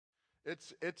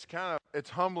It's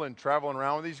humbling traveling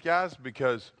around with these guys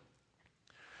because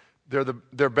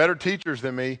they're better teachers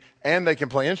than me, and they can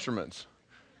play instruments.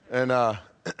 And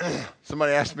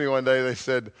somebody asked me one day, they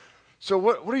said, "So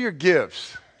what are your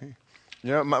gifts?"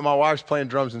 My wife's playing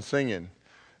drums and singing,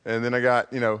 and then I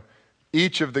got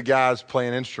each of the guys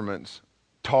playing instruments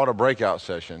taught a breakout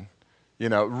session,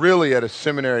 really at a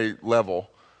seminary level.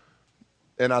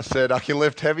 And I said, I can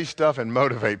lift heavy stuff and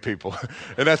motivate people.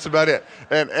 And that's about it.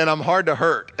 And I'm hard to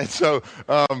hurt. And so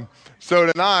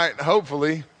tonight,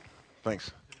 hopefully,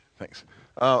 thanks.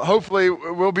 Hopefully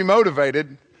we'll be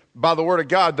motivated by the Word of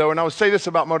God, though. And I would say this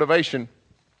about motivation,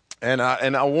 and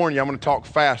I'll warn you, I'm going to talk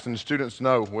fast, and the students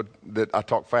know that I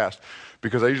talk fast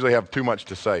because I usually have too much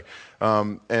to say.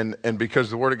 And because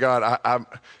the Word of God, I'm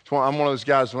one of those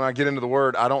guys, when I get into the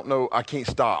Word, I can't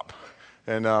stop.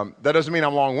 And that doesn't mean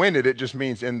I'm long-winded. It just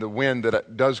means in the wind that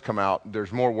it does come out,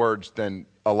 there's more words than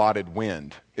allotted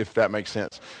wind, if that makes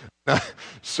sense.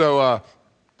 So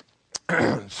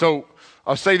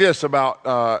I'll say this about,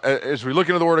 as we look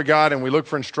into the Word of God and we look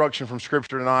for instruction from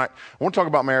Scripture tonight, I want to talk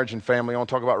about marriage and family. I want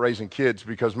to talk about raising kids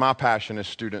because my passion is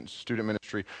student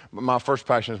ministry. My first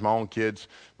passion is my own kids,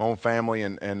 my own family,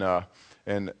 and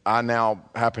I now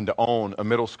happen to own a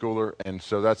middle schooler, and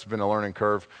so that's been a learning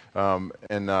curve.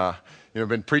 I've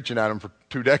been preaching at them for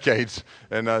 2 decades,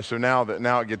 and so now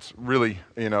it gets really,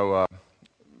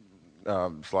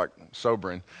 it's like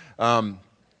sobering.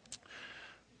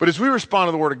 But as we respond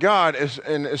to the Word of God,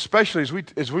 and especially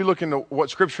as we look into what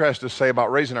Scripture has to say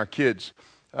about raising our kids,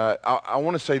 I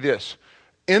want to say this.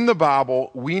 In the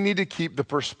Bible, we need to keep the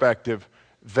perspective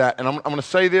that, and I'm going to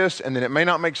say this, and then it may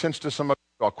not make sense to some of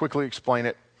you, I'll quickly explain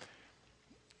it.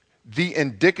 The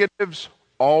indicatives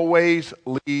always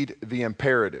lead the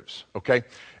imperatives, okay?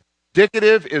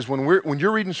 Indicative is when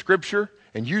you're reading Scripture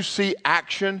and you see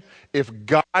action, if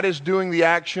God is doing the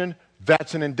action,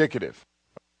 that's an indicative.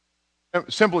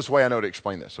 Simplest way I know to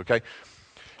explain this, okay?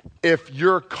 If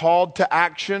you're called to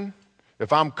action,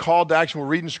 if I'm called to action, we're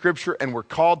reading Scripture and we're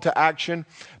called to action,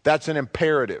 that's an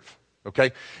imperative,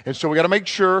 okay? And so we got to make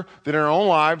sure that in our own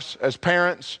lives, as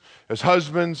parents, as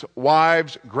husbands,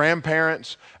 wives,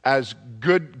 grandparents, as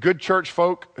good church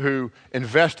folk who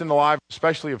invest in the lives,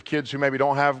 especially of kids who maybe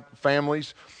don't have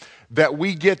families, that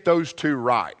we get those two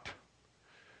right.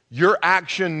 Your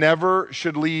action never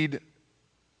should lead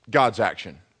God's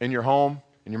action in your home,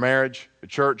 in your marriage, at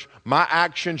church. My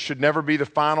action should never be the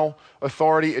final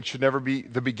authority. It should never be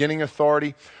the beginning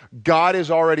authority. God is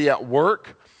already at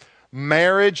work.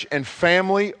 Marriage and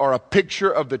family are a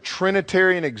picture of the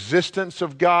Trinitarian existence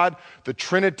of God, the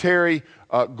Trinitarian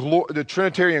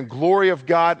glory of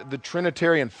God, the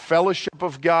Trinitarian fellowship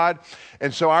of God.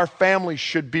 And so our families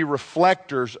should be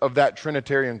reflectors of that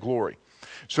Trinitarian glory.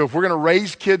 So if we're going to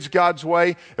raise kids God's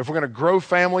way, if we're going to grow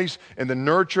families in the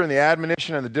nurture and the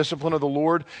admonition and the discipline of the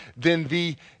Lord, then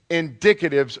the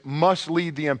indicatives must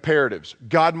lead the imperatives.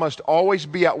 God must always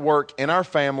be at work in our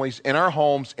families, in our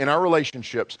homes, in our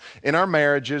relationships, in our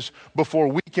marriages, before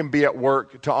we can be at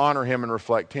work to honor Him and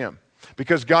reflect Him.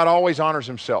 Because God always honors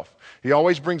Himself. He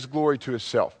always brings glory to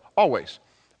Himself. Always.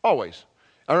 Always.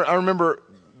 I remember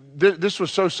this was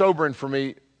so sobering for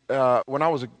me when I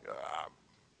was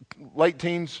late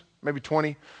teens, maybe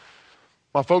 20.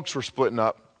 My folks were splitting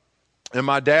up. And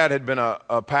my dad had been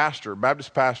a pastor,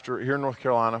 Baptist pastor here in North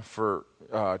Carolina for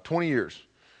 20 years.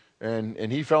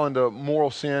 And he fell into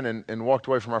moral sin and walked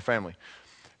away from our family.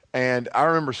 And I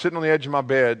remember sitting on the edge of my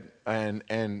bed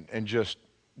and just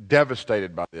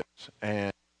devastated by this.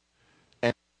 And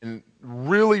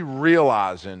really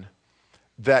realizing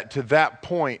that to that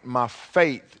point, my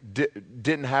faith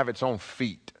didn't have its own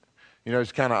feet.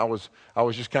 It's kind of, I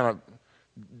was just kind of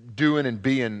doing and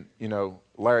being,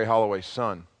 Larry Holloway's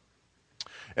son.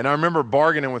 And I remember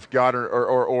bargaining with God,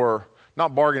 or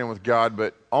not bargaining with God,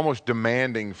 but almost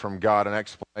demanding from God an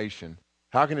explanation.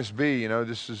 How can this be?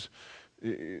 This is,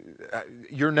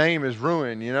 your name is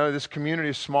ruined. This community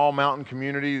is a small mountain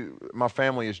community. My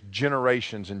family is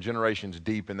generations and generations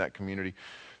deep in that community.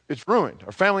 It's ruined.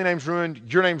 Our family name's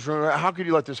ruined. Your name's ruined. How could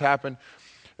you let this happen?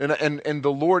 And the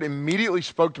Lord immediately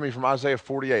spoke to me from Isaiah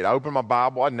 48. I opened my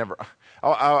Bible. At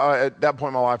that point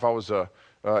in my life, I was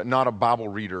not a Bible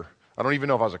reader. I don't even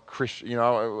know if I was a Christian.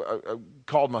 I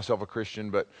called myself a Christian,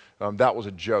 but that was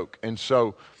a joke. And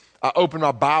so I opened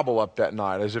my Bible up that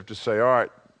night as if to say, all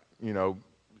right,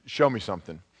 show me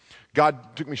something.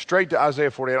 God took me straight to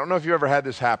Isaiah 48. I don't know if you ever had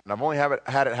this happen. I've only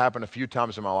had it happen a few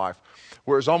times in my life,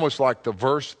 where it's almost like the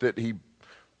verse that He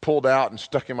pulled out and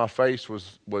stuck in my face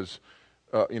was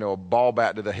a ball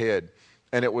bat to the head.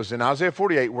 And it was in Isaiah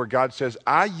 48 where God says,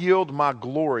 I yield my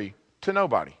glory to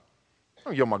nobody. I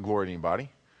don't yield my glory to anybody.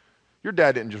 Your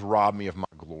dad didn't just rob me of my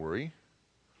glory.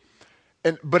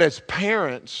 But as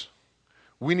parents,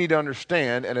 we need to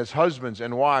understand, and as husbands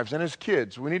and wives and as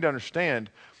kids, we need to understand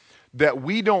that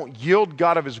we don't yield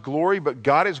God of his glory, but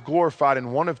God is glorified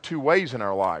in one of two ways in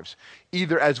our lives.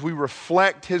 Either as we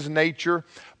reflect his nature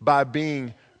by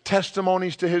being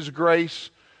testimonies to his grace,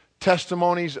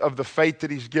 testimonies of the faith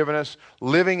that he's given us,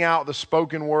 living out the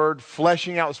spoken word,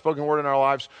 fleshing out the spoken word in our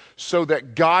lives so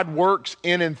that God works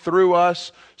in and through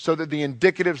us, so that the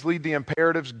indicatives lead the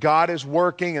imperatives. God is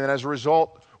working, and as a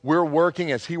result, we're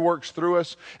working as he works through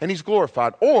us, and he's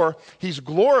glorified. Or he's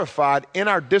glorified in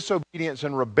our disobedience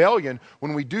and rebellion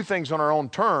when we do things on our own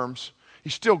terms.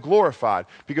 He's still glorified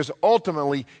because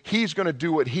ultimately he's going to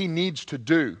do what he needs to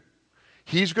do.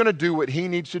 He's going to do what he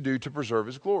needs to do to preserve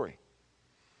his glory.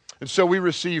 And so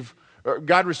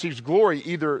God receives glory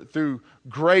either through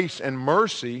grace and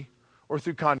mercy or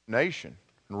through condemnation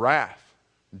and wrath,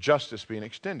 and justice being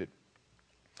extended.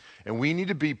 And we need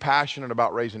to be passionate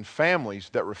about raising families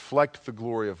that reflect the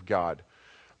glory of God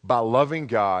by loving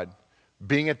God,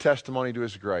 being a testimony to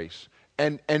his grace,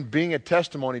 and being a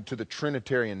testimony to the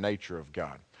Trinitarian nature of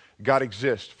God. God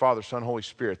exists, Father, Son, Holy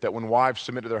Spirit, that when wives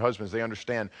submit to their husbands, they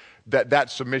understand that that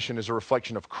submission is a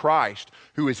reflection of Christ,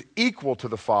 who is equal to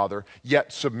the Father,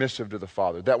 yet submissive to the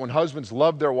Father. That when husbands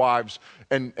love their wives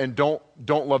and don't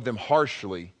love them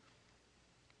harshly,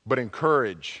 but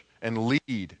encourage and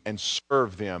lead and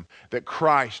serve them, that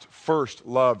Christ first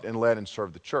loved and led and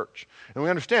served the church. And we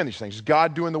understand these things.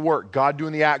 God doing the work, God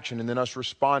doing the action, and then us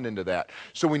responding to that.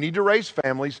 So we need to raise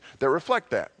families that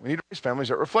reflect that. We need to raise families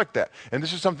that reflect that. And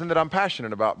this is something that I'm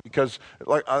passionate about because,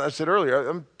 like I said earlier,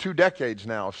 I'm 2 decades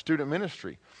now of student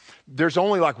ministry. There's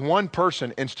only like one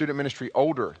person in student ministry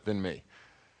older than me,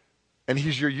 and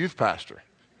he's your youth pastor.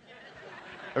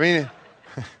 I mean,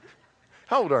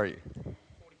 how old are you?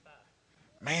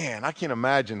 Man, I can't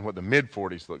imagine what the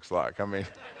mid-40s looks like. I mean,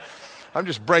 I'm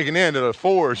just breaking into the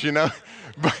 4s, you know.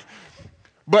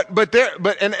 But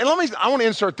I want to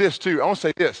insert this too. I want to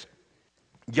say this.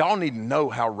 Y'all need to know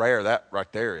how rare that right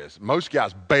there is. Most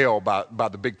guys bail by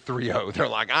the big 3-0. They're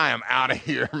like, I am out of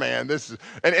here, man. This is,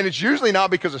 and it's usually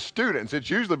not because of students. It's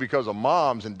usually because of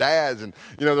moms and dads. And,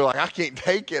 you know, they're like, I can't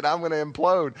take it. I'm going to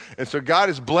implode. And so God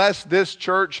has blessed this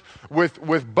church with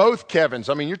both Kevins.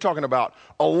 I mean, you're talking about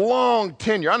a long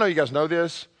tenure. I know you guys know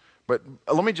this, but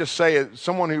let me just say, as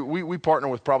someone who we partner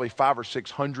with probably 500 or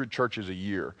 600 churches a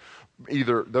year,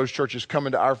 either those churches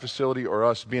coming to our facility or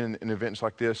us being in events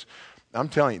like this. I'm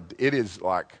telling you, it is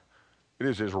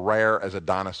as rare as a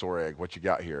dinosaur egg, what you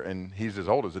got here. And he's as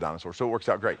old as a dinosaur, so it works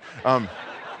out great. And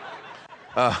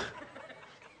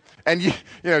you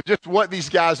know, just what these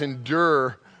guys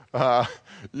endure,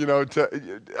 you know,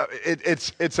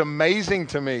 it's amazing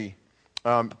to me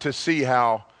to see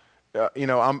how, you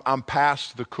know, I'm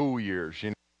past the cool years,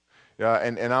 you know,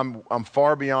 and I'm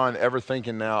far beyond ever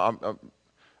thinking now.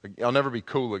 I'll never be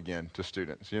cool again to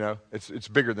students, you know. It's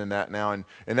bigger than that now, and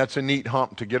that's a neat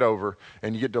hump to get over.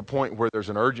 And you get to a point where there's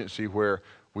an urgency where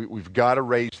we've got to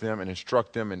raise them and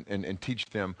instruct them and teach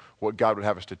them what God would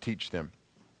have us to teach them.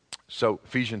 So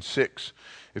Ephesians 6,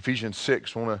 I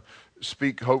want to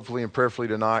speak hopefully and prayerfully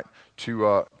tonight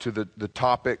to the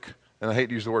topic, and I hate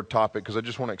to use the word topic because I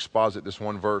just want to exposit this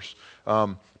one verse,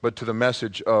 but to the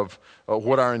message of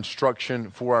what our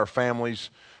instruction for our families,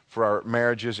 for our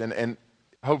marriages, and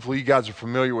hopefully you guys are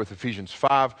familiar with Ephesians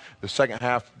 5, the second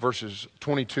half, verses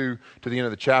 22 to the end of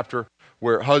the chapter,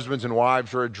 where husbands and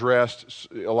wives are addressed,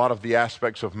 a lot of the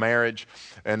aspects of marriage.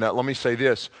 And let me say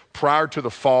this, prior to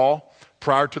the fall,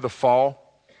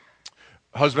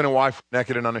 husband and wife were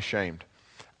naked and unashamed.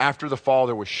 After the fall,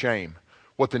 there was shame.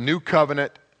 What the new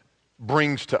covenant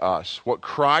brings to us, what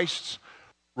Christ's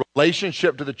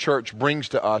relationship to the church brings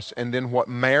to us, and then what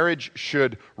marriage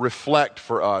should reflect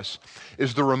for us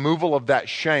is the removal of that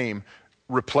shame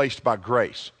replaced by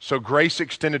grace. So grace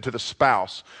extended to the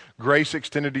spouse, grace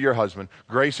extended to your husband,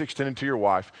 grace extended to your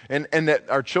wife, and that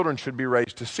our children should be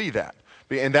raised to see that.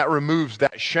 And that removes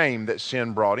that shame that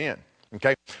sin brought in.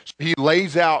 Okay? So he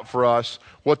lays out for us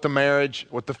what the marriage,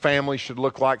 what the family should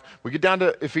look like. We get down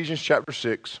to Ephesians chapter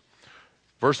 6,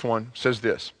 verse 1, says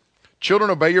this.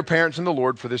 Children, obey your parents in the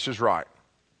Lord, for this is right.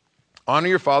 Honor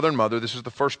your father and mother. This is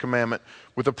the first commandment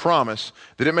with a promise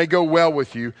that it may go well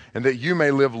with you and that you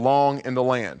may live long in the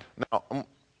land. Now,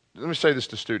 let me say this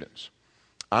to students.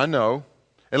 I know,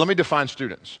 and let me define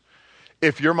students.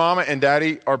 If your mama and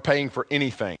daddy are paying for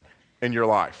anything in your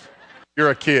life, you're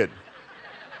a kid.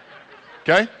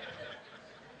 Okay?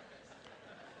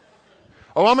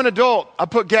 Oh, I'm an adult. I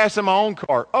put gas in my own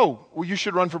car. Oh, well, you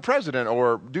should run for president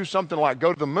or do something like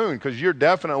go to the moon because you're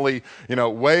definitely,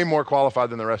 way more qualified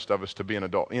than the rest of us to be an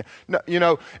adult.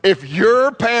 If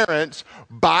your parents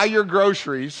buy your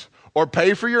groceries or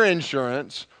pay for your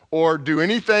insurance or do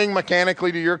anything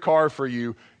mechanically to your car for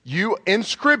you, in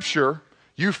Scripture,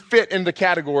 you fit in the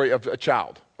category of a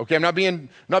child. Okay, I'm not being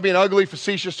ugly,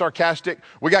 facetious, sarcastic.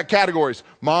 We got categories: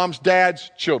 moms,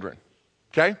 dads, children.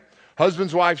 Okay.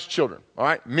 Husbands, wives, children, all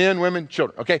right? Men, women,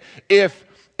 children, okay? If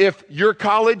your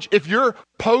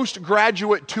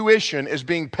postgraduate tuition is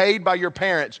being paid by your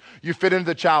parents, you fit into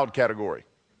the child category,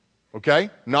 okay?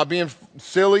 Not being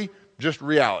silly, just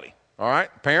reality, all right?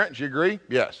 Parents, you agree?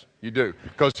 Yes, you do,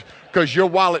 because your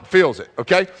wallet feels it,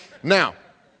 okay? Now,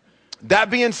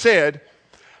 that being said,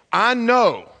 I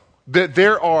know that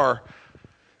there are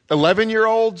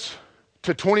 11-year-olds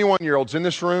to 21-year-olds in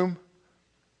this room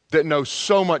that know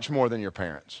so much more than your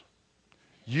parents.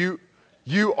 You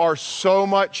are so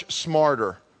much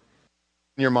smarter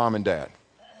than your mom and dad.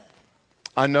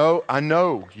 I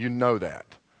know you know that.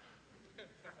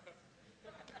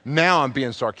 Now I'm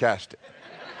being sarcastic.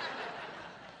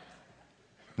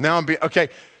 Okay,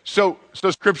 so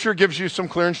Scripture gives you some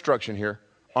clear instruction here.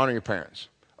 Honor your parents.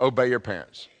 Obey your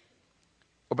parents.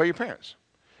 Obey your parents.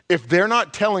 If they're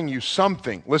not telling you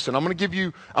something, listen, I'm going to give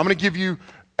you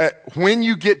when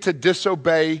you get to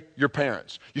disobey your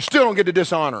parents. You still don't get to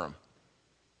dishonor them.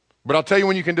 But I'll tell you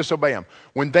when you can disobey them.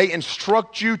 When they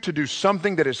instruct you to do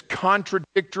something that is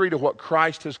contradictory to what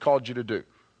Christ has called you to do.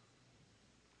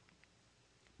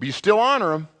 But you still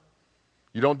honor them.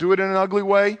 You don't do it in an ugly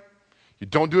way. You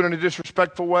don't do it in a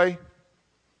disrespectful way.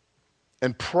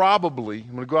 And probably,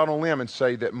 I'm going to go out on a limb and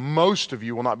say that most of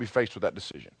you will not be faced with that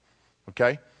decision.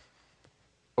 Okay?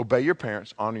 Obey your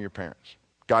parents. Honor your parents.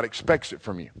 God expects it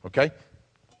from you, okay?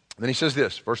 Then he says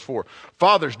this, verse 4.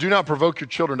 Fathers, do not provoke your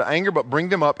children to anger, but bring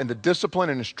them up in the discipline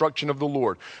and instruction of the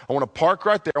Lord. I want to park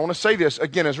right there. I want to say this,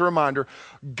 again, as a reminder.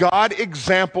 God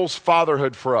examples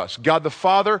fatherhood for us. God the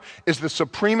Father is the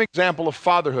supreme example of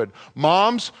fatherhood.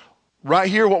 Moms, right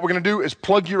here, what we're going to do is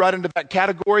plug you right into that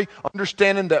category,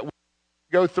 understanding that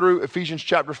go through Ephesians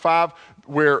chapter 5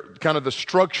 where kind of the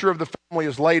structure of the family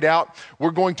is laid out.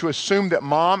 We're going to assume that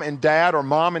mom and dad or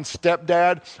mom and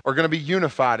stepdad are going to be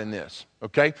unified in this,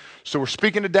 okay? So we're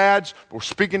speaking to dads, but we're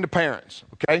speaking to parents,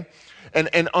 okay?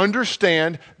 And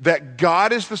understand that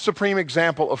God is the supreme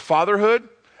example of fatherhood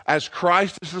as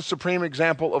Christ is the supreme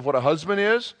example of what a husband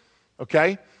is,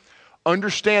 okay?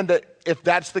 Understand that if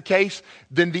that's the case,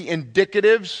 then the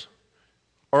indicatives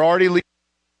are already leading.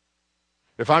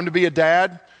 If I'm to be a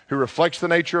dad who reflects the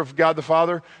nature of God the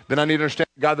Father, then I need to understand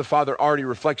God the Father already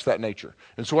reflects that nature.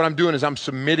 And so what I'm doing is I'm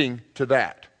submitting to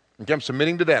that. Okay, I'm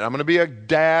submitting to that. I'm going to be a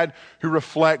dad who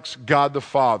reflects God the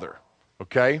Father.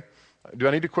 Okay? Do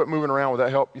I need to quit moving around? Would that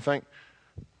help, you think?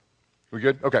 We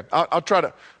good? Okay. I'll try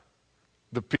to.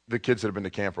 The kids that have been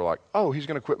to camp are like, oh, he's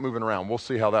going to quit moving around. We'll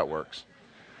see how that works.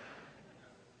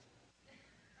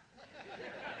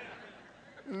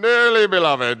 Dearly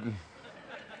beloved.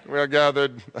 We are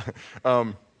gathered.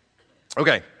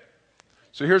 Okay,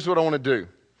 so here's what I want to do.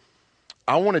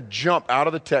 I want to jump out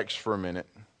of the text for a minute.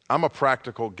 I'm a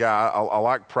practical guy. I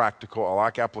like practical. I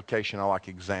like application. I like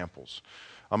examples.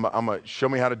 I'm a show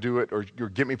me how to do it or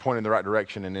get me pointed in the right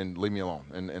direction and then leave me alone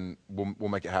and we'll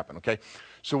make it happen, okay?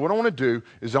 So what I want to do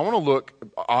is I want to look,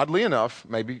 oddly enough,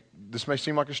 maybe this may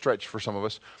seem like a stretch for some of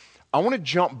us, I want to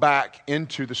jump back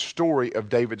into the story of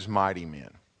David's mighty men.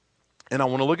 And I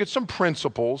want to look at some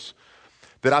principles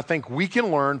that I think we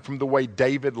can learn from the way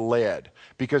David led.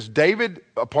 Because David,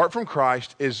 apart from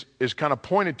Christ, is kind of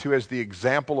pointed to as the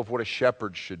example of what a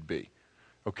shepherd should be.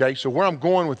 Okay, so where I'm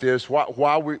going with this, why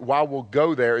we'll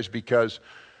go there is because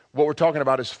what we're talking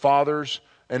about is fathers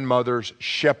and mothers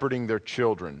shepherding their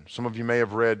children. Some of you may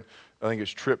have read, I think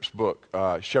it's Tripp's book,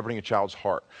 Shepherding a Child's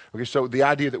Heart. Okay, so the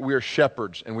idea that we are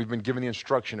shepherds and we've been given the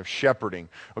instruction of shepherding.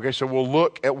 Okay, so we'll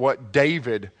look at what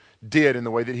David did in the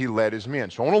way that he led his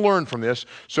men. So I want to learn from this.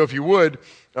 So if you would,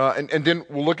 and then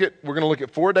we're going to look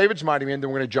at 4 of David's mighty men, then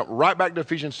we're going to jump right back to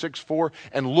Ephesians 6:4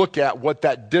 and look at what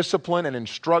that discipline and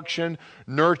instruction,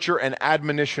 nurture, and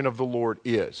admonition of the Lord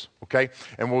is. Okay?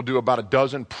 And we'll do about a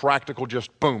dozen practical,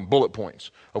 just boom, bullet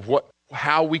points of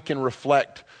how we can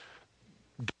reflect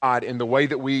God in the way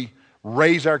that we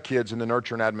raise our kids in the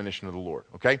nurture and admonition of the Lord.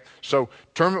 Okay? So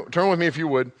turn with me, if you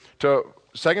would, to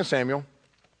 2 Samuel.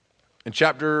 In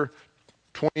chapter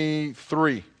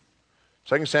 23,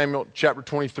 2 Samuel chapter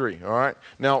 23, all right?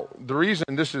 Now, the reason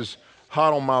this is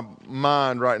hot on my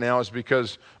mind right now is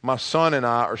because my son and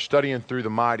I are studying through the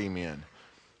mighty men.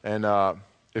 And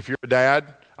if you're a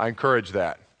dad, I encourage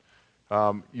that.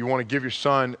 You want to give your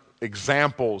son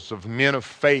examples of men of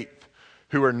faith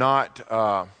who are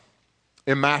not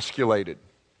emasculated,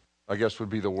 I guess would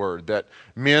be the word. That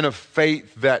men of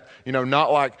faith that,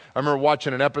 not like, I remember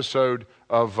watching an episode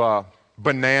of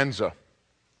Bonanza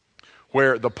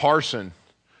where the parson,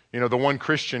 the one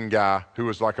Christian guy who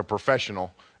was like a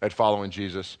professional at following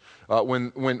Jesus,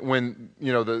 when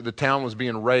the town was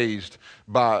being raised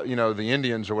by, the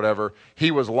Indians or whatever,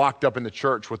 he was locked up in the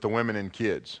church with the women and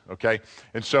kids, okay?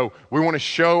 And so we want to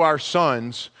show our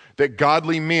sons that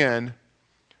godly men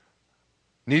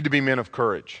need to be men of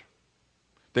courage.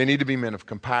 They need to be men of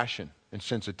compassion and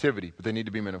sensitivity, but they need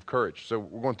to be men of courage. So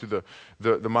we're going through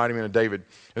the mighty men of David.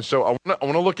 And so I want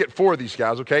to look at 4 of these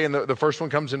guys, okay? And the first one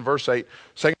comes in verse 8,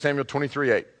 2 Samuel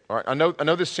 23:8. All right, I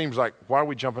know this seems like, why are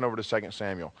we jumping over to 2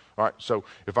 Samuel? All right, so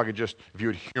if you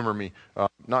would humor me,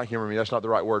 not humor me, that's not the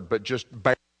right word, but just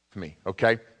bear with me,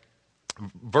 okay?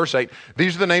 Verse 8,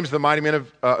 these are the names of the mighty men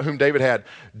of whom David had.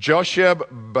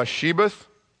 Josheb-Basshebeth,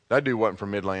 that dude wasn't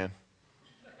from Midland,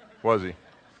 was he?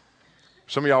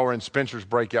 Some of y'all were in Spencer's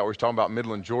breakout. We were talking about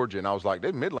Midland, Georgia, and I was like,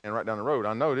 "There's Midland right down the road.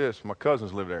 I know this. My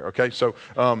cousins live there." Okay,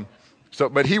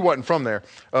 but he wasn't from there.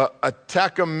 A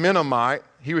Tachamenamite,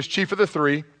 he was chief of the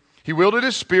 3. He wielded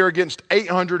his spear against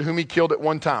 800 whom he killed at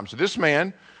one time. So this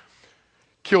man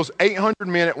kills 800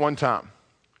 men at one time.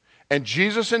 And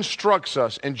Jesus instructs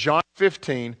us in John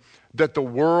 15 that the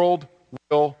world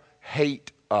will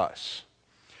hate us.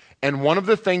 And one of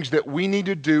the things that we need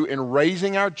to do in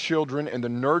raising our children in the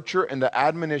nurture and the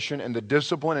admonition and the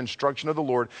discipline and instruction of the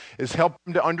Lord is help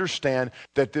them to understand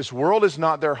that this world is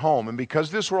not their home. And because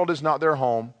this world is not their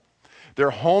home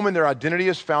and their identity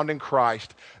is found in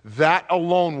Christ, that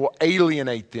alone will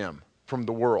alienate them from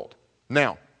the world.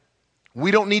 Now,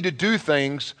 we don't need to do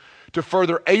things to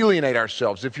further alienate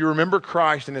ourselves. If you remember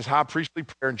Christ in his high priestly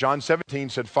prayer in John 17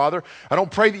 said, Father, I don't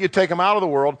pray that you take them out of the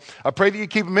world. I pray that you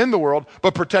keep them in the world,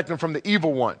 but protect them from the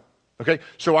evil one. Okay,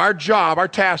 so our job, our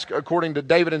task, according to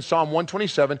David in Psalm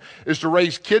 127, is to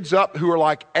raise kids up who are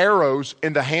like arrows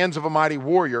in the hands of a mighty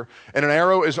warrior, and an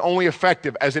arrow is only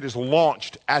effective as it is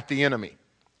launched at the enemy.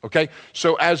 Okay,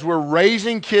 so as we're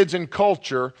raising kids in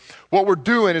culture, what we're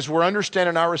doing is we're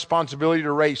understanding our responsibility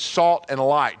to raise salt and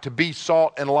light, to be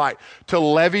salt and light, to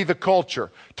levy the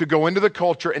culture, to go into the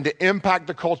culture and to impact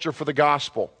the culture for the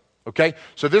gospel. Okay,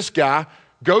 so this guy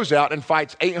goes out and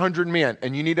fights 800 men,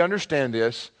 and you need to understand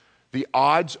this. The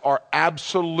odds are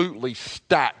absolutely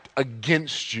stacked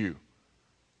against you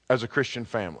as a Christian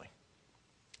family.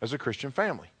 As a Christian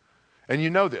family. And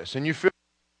you know this, and you feel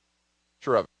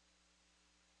sure of it.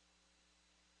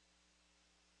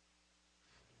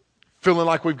 Feeling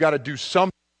like we've got to do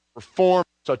something, perform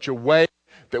in such a way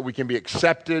that we can be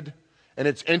accepted. And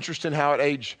it's interesting how at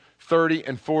age 30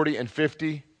 and 40 and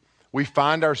 50, we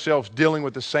find ourselves dealing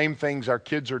with the same things our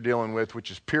kids are dealing with,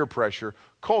 which is peer pressure,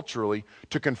 culturally,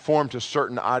 to conform to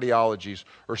certain ideologies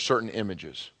or certain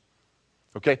images.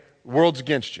 Okay? The world's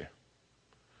against you.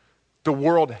 The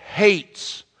world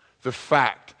hates the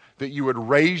fact that you would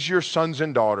raise your sons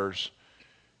and daughters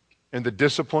in the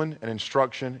discipline and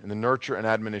instruction and the nurture and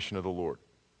admonition of the Lord.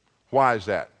 Why is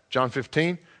that? John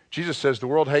 15, Jesus says the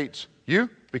world hates you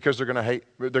because they're going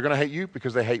to hate you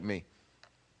because they hate me.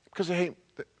 Because they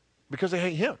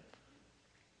hate him.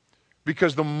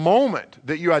 Because the moment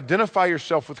that you identify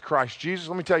yourself with Christ Jesus,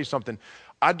 let me tell you something.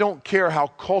 I don't care how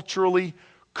culturally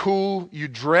cool you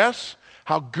dress,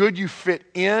 how good you fit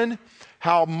in,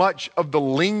 how much of the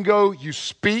lingo you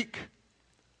speak.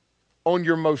 On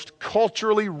your most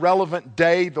culturally relevant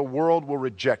day, the world will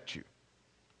reject you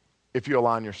if you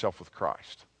align yourself with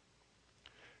Christ.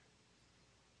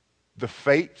 The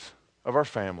faith of our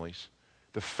families,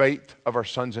 the faith of our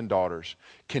sons and daughters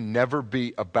can never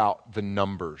be about the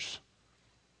numbers.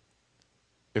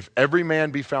 If every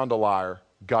man be found a liar,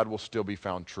 God will still be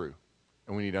found true.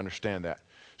 And we need to understand that.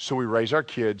 So we raise our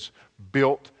kids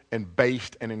built and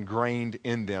based and ingrained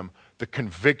in them the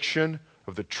conviction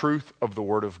of the truth of the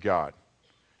Word of God.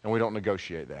 And we don't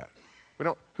negotiate that.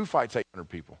 Who fights 800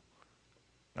 people?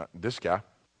 This guy.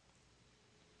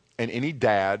 And any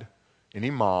dad, any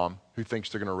mom who thinks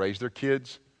they're going to raise their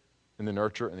kids in the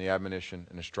nurture and the admonition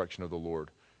and instruction of the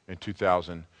Lord in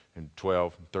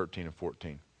 2012, 13, and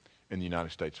 14 in the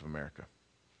United States of America.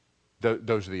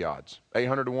 Those are the odds.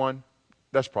 800 to 1,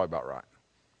 that's probably about right.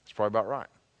 It's probably about right.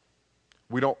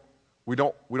 We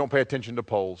don't pay attention to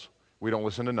polls. We don't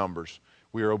listen to numbers.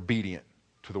 We are obedient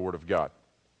to the Word of God.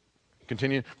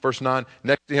 Continue, verse 9.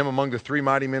 Next to him among the 3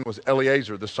 mighty men was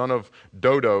Eleazar, the son of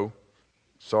Dodo.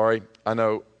 Sorry, I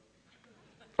know.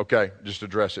 Okay, just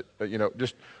address it.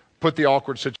 Just put the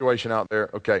awkward situation out there.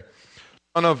 Okay.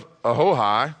 Son of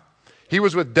Ahohi. He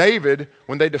was with David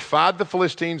when they defied the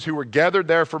Philistines who were gathered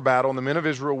there for battle, and the men of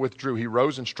Israel withdrew. He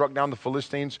rose and struck down the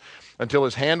Philistines until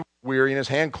his hand was weary and his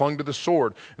hand clung to the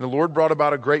sword. And the Lord brought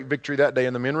about a great victory that day,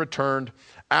 and the men returned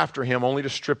after him only to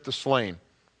strip the slain.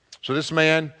 So this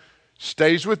man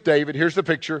stays with David. Here's the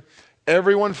picture.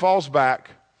 Everyone falls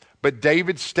back, but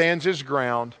David stands his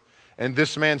ground, and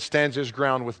this man stands his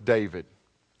ground with David.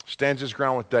 Stands his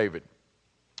ground with David.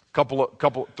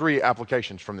 Three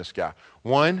applications from this guy.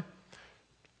 One,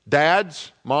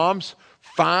 dads, moms,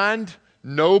 find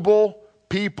noble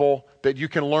people that you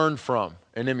can learn from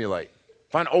and emulate.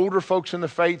 Find older folks in the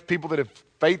faith, people that have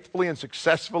faithfully and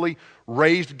successfully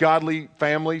raised godly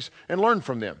families, and learn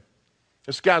from them.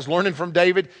 This guy's learning from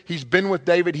David. He's been with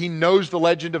David. He knows the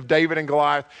legend of David and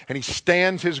Goliath, and he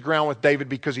stands his ground with David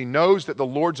because he knows that the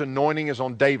Lord's anointing is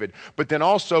on David. But then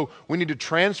also, we need to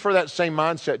transfer that same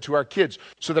mindset to our kids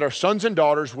so that our sons and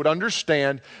daughters would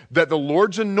understand that the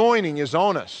Lord's anointing is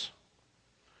on us.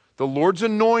 The Lord's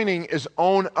anointing is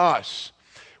on us.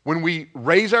 When we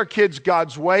raise our kids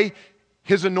God's way,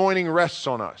 His anointing rests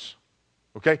on us.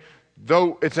 Okay?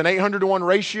 Though it's an 800-to-1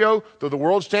 ratio, though the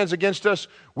world stands against us,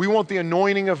 we want the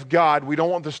anointing of God. We don't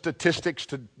want the statistics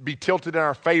to be tilted in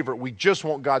our favor. We just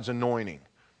want God's anointing.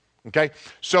 Okay?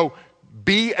 So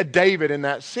be a David in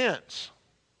that sense.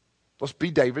 Let's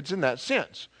be Davids in that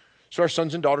sense. So our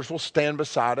sons and daughters will stand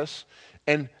beside us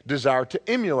and desire to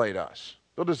emulate us.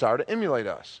 They'll desire to emulate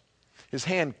us. His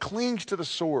hand clings to the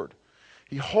sword.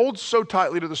 He holds so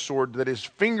tightly to the sword that his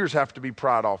fingers have to be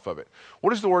pried off of it. What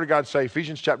does the Word of God say?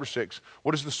 Ephesians chapter 6.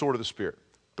 What is the sword of the Spirit?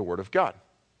 The Word of God.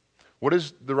 What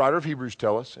does the writer of Hebrews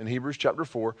tell us in Hebrews chapter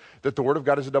 4? That the Word of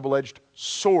God is a double-edged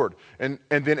sword. And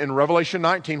then in Revelation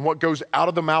 19, what goes out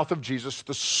of the mouth of Jesus?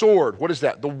 The sword. What is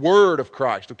that? The Word of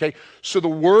Christ. Okay? So the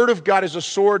Word of God is a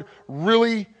sword.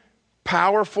 Really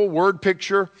powerful word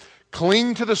picture.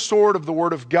 Cling to the sword of the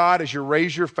Word of God as you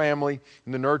raise your family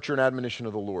in the nurture and admonition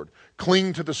of the Lord.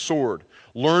 Cling to the sword.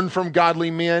 Learn from godly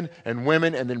men and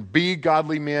women, and then be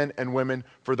godly men and women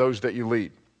for those that you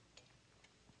lead.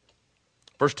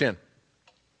 Verse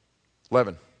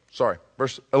 11.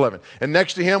 Verse 11. And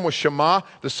next to him was Shammah,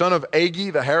 the son of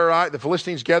Agi, the Hararite. The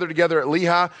Philistines gathered together at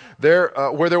Lehi,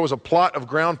 where there was a plot of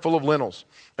ground full of lentils.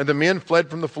 And the men fled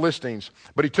from the Philistines.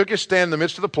 But he took his stand in the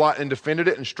midst of the plot and defended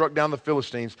it and struck down the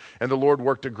Philistines. And the Lord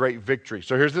worked a great victory.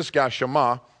 So here's this guy,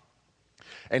 Shammah,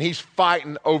 and he's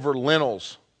fighting over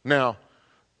lentils. Now,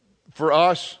 for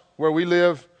us, where we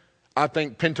live, I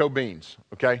think pinto beans,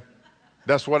 okay?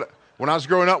 That's what, when I was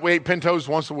growing up, we ate pintos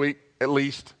once a week, at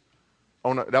least.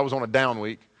 That was on a down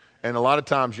week. And a lot of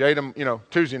times you ate them,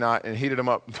 Tuesday night and heated them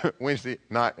up Wednesday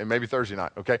night and maybe Thursday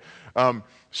night, okay?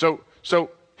 So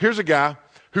here's a guy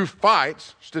who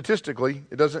fights, statistically,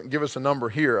 it doesn't give us a number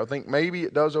here. I think maybe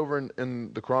it does over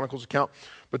in the Chronicles account.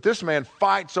 But this man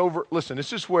fights over, listen,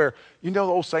 this is where, the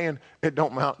old saying, it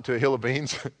don't mount to a hill of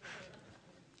beans?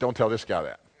 Don't tell this guy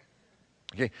that.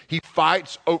 Okay, he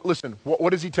fights, listen,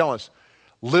 what does he tell us?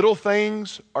 Little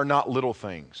things are not little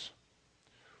things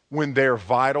when they're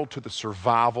vital to the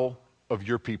survival of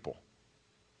your people.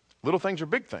 Little things are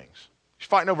big things. He's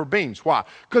fighting over beans. Why?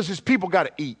 Because his people got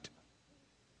to eat.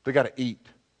 They got to eat.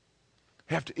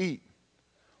 They have to eat.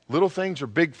 Little things are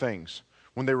big things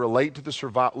when they relate to the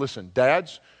survival. Listen,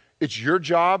 dads, it's your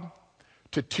job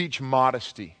to teach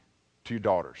modesty to your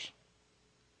daughters.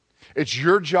 It's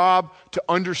your job to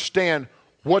understand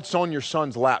what's on your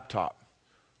son's laptop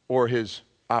or his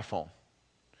iPhone.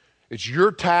 It's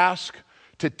your task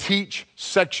to teach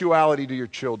sexuality to your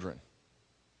children.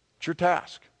 It's your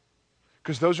task.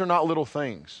 Because those are not little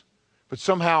things. But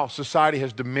somehow society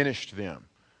has diminished them.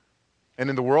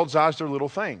 And in the world's eyes, they're little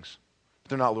things. But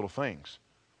they're not little things.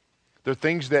 They're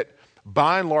things that,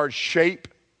 by and large, shape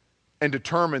and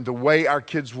determine the way our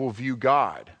kids will view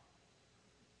God.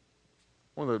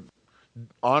 One of the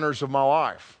honors of my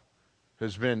life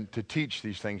has been to teach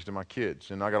these things to my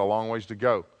kids. And I got a long ways to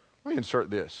go. Let me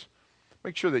insert this.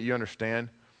 Make sure that you understand,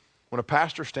 when a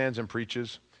pastor stands and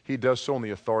preaches, he does so on the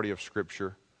authority of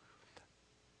Scripture,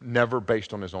 never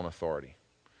based on his own authority.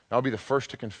 And I'll be the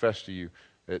first to confess to you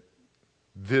that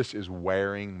this is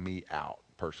wearing me out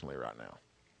personally right now.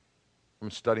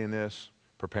 I'm studying this,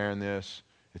 preparing this.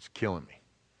 It's killing me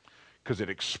because it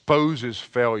exposes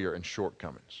failure and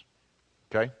shortcomings.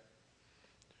 Okay?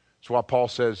 That's why Paul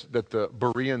says that the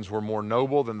Bereans were more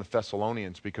noble than the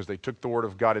Thessalonians, because they took the word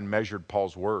of God and measured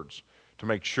Paul's words to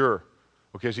make sure,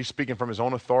 okay, is he speaking from his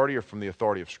own authority or from the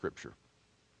authority of Scripture?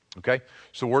 Okay?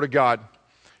 So word of God,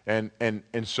 and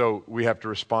so we have to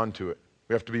respond to it.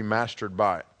 We have to be mastered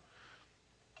by it.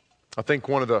 I think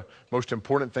one of the most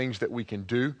important things that we can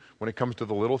do when it comes to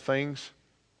the little things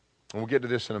and we'll get to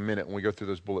this in a minute when we go through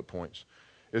those bullet points,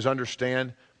 is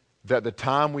understand that the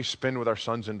time we spend with our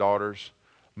sons and daughters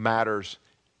matters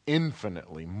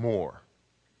infinitely more,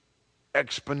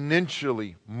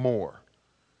 exponentially more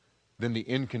than the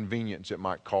inconvenience it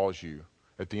might cause you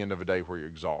at the end of a day where you're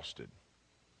exhausted.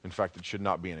 In fact, it should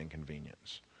not be an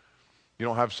inconvenience. You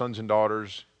don't have sons and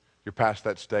daughters, you're past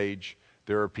that stage.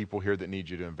 There are people here that need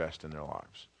you to invest in their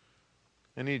lives.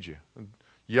 They need you. I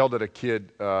yelled at a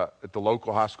kid at the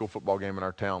local high school football game in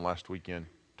our town last weekend,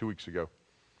 2 weeks ago.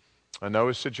 I know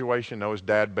his situation, I know his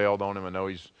dad bailed on him, I know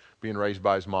he's being raised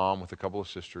by his mom with a couple of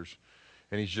sisters,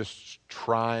 and he's just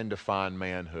trying to find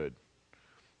manhood.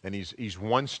 And he's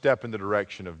one step in the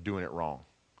direction of doing it wrong.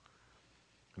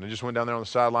 And I just went down there on the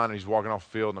sideline, and he's walking off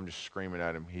the field, and I'm just screaming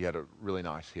at him. He had a really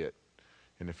nice hit.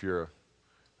 And if you're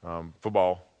a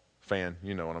football fan,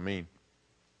 you know what I mean.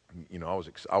 You know,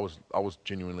 I was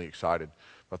genuinely excited.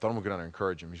 But I thought I'm going to go down there and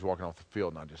encourage him. He's walking off the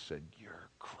field, and I just said, "You're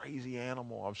a crazy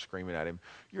animal." I'm screaming at him.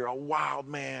 "You're a wild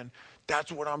man.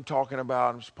 That's what I'm talking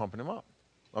about." I'm just pumping him up.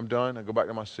 I'm done. I go back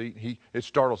to my seat. It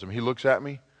startles him. He looks at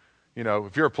me. You know,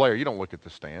 if you're a player, you don't look at the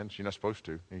stands. You're not supposed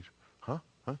to. He's, huh?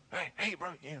 Hey,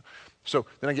 bro. Yeah. So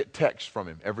then I get texts from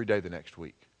him every day the next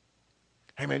week.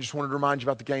 "Hey, man, just wanted to remind you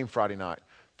about the game Friday night."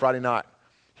 Friday night,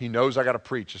 he knows I got to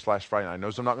preach this last Friday night. He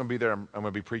knows I'm not going to be there. I'm going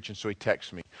to be preaching, so he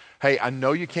texts me. "Hey, I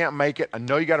know you can't make it. I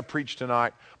know you got to preach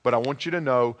tonight, but I want you to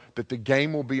know that the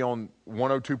game will be on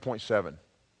 102.7.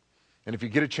 And if you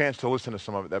get a chance to listen to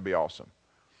some of it, that'd be awesome."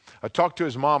 I talked to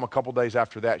his mom a couple days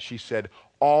after that. She said,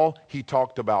 all he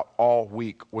talked about all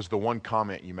week was the one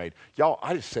comment you made. Y'all,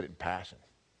 I just said it in passing.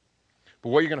 But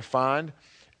what you're going to find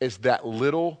is that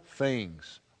little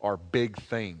things are big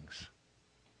things.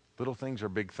 Little things are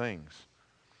big things.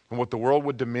 And what the world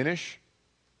would diminish,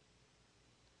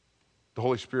 the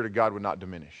Holy Spirit of God would not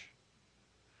diminish.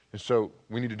 And so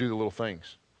we need to do the little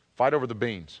things. Fight over the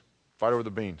beans. Fight over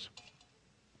the beans.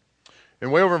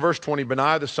 And way over in verse 20,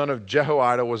 Benaiah the son of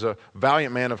Jehoiada was a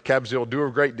valiant man of Kabzeel, doer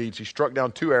of great deeds. He struck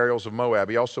down 2 Ariels of Moab.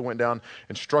 He also went down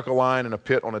and struck a lion in a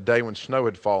pit on a day when snow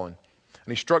had fallen.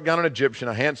 And he struck down an Egyptian,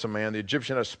 a handsome man. The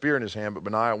Egyptian had a spear in his hand, but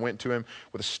Benaiah went to him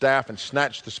with a staff and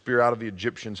snatched the spear out of the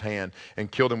Egyptian's hand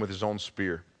and killed him with his own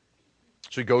spear.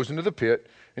 So he goes into the pit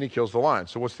and he kills the lion.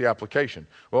 So what's the application?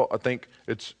 Well, I think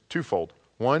it's twofold.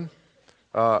 One,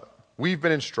 we've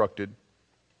been instructed,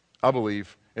 I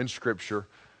believe, in Scripture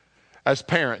as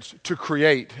parents to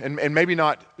create, and maybe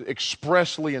not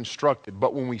expressly instructed,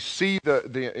 but when we see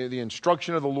the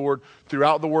instruction of the Lord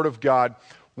throughout the Word of God,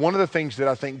 one of the things that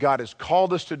I think God has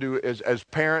called us to do as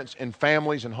parents and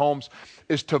families and homes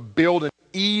is to build an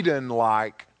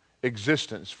Eden-like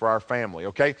existence for our family,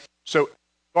 okay? So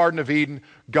Garden of Eden,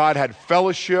 God had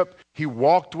fellowship. He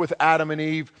walked with Adam and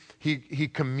Eve. He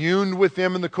communed with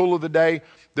them in the cool of the day.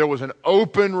 There was an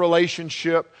open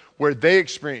relationship where they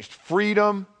experienced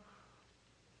freedom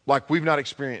like we've not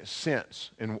experienced since,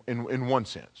 in one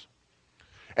sense.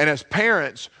 And as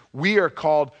parents, we are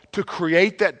called to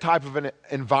create that type of an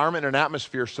environment and an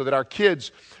atmosphere so that our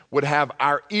kids would have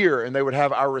our ear and they would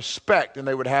have our respect and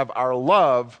they would have our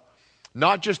love,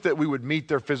 not just that we would meet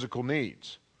their physical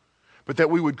needs, but that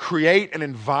we would create an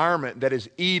environment that is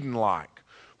Eden-like,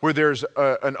 where there's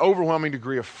an overwhelming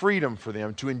degree of freedom for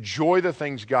them to enjoy the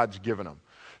things God's given them,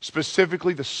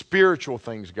 specifically the spiritual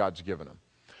things God's given them,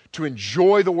 to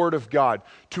enjoy the Word of God,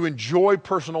 to enjoy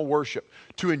personal worship,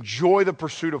 to enjoy the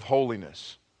pursuit of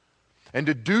holiness, and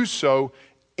to do so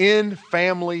in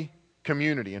family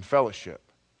community and fellowship.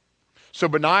 So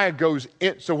Benaiah goes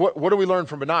in. So what do we learn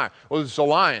from Benaiah? Well, it's a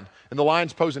lion, and the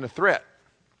lion's posing a threat.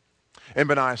 And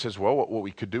Benaiah says, well, what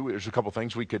we could do, there's a couple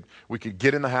things. We could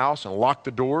get in the house and lock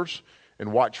the doors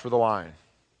and watch for the lion.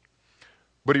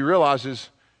 But he realizes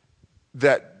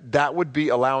that would be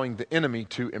allowing the enemy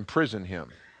to imprison him.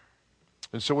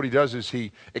 And so what he does is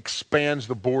he expands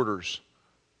the borders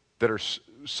that are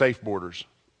safe borders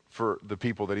for the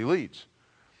people that he leads.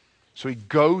 So he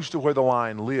goes to where the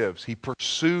lion lives. He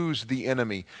pursues the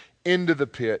enemy into the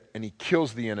pit, and he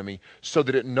kills the enemy so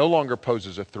that it no longer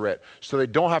poses a threat, so they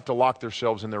don't have to lock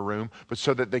themselves in their room, but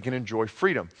so that they can enjoy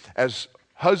freedom. As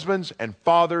husbands and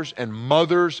fathers and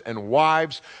mothers and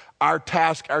wives, our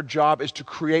task, our job is to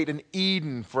create an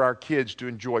Eden for our kids to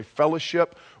enjoy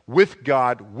fellowship with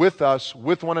God, with us,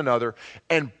 with one another,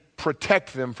 and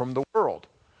protect them from the world.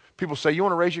 People say, you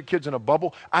want to raise your kids in a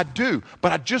bubble? I do,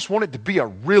 but I just want it to be a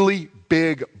really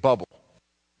big bubble.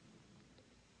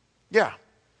 Yeah,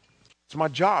 it's my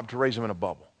job to raise them in a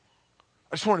bubble.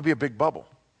 I just want it to be a big bubble.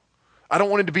 I don't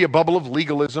want it to be a bubble of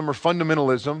legalism or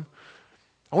fundamentalism.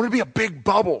 I want it to be a big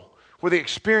bubble where they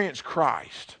experience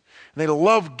Christ and they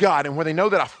love God and where they know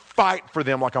that I fight for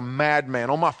them like a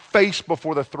madman, on my face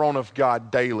before the throne of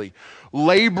God daily,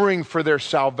 laboring for their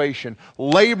salvation,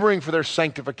 laboring for their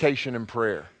sanctification in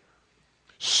prayer,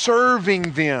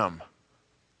 serving them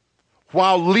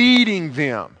while leading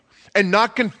them, and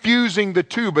not confusing the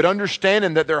two, but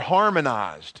understanding that they're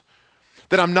harmonized.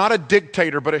 That I'm not a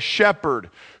dictator, but a shepherd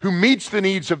who meets the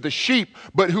needs of the sheep,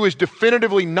 but who is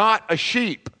definitively not a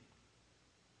sheep.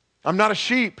 I'm not a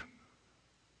sheep.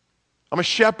 I'm a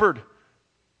shepherd,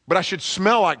 but I should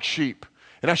smell like sheep,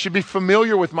 and I should be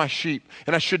familiar with my sheep,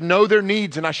 and I should know their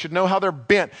needs, and I should know how they're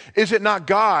bent. Is it not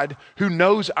God who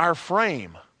knows our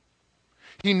frame?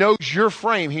 He knows your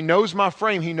frame. He knows my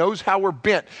frame. He knows how we're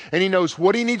bent, and He knows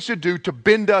what He needs to do to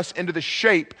bend us into the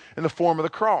shape and the form of the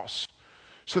cross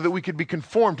so that we could be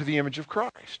conformed to the image of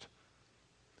Christ.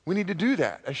 We need to do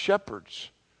that as shepherds.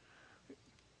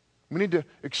 We need to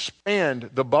expand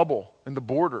the bubble and the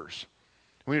borders.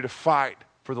 We need to fight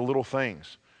for the little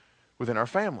things within our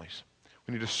families.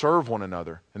 We need to serve one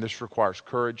another, and this requires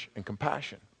courage and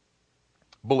compassion.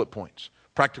 Bullet points,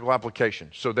 practical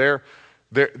application. So there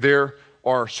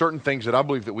are certain things that I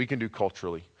believe that we can do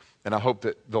culturally, and I hope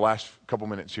that the last few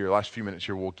minutes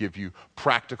here will give you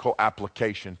practical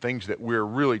application, things that we're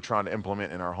really trying to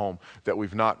implement in our home that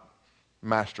we've not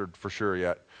mastered for sure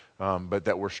yet, but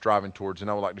that we're striving towards, and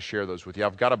I would like to share those with you.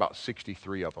 I've got about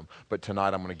 63 of them, but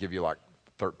tonight I'm going to give you like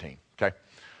 13, okay?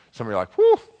 Some of you are like,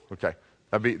 whew, okay.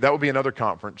 That would be another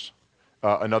conference,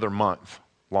 another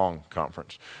month-long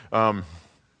conference. Number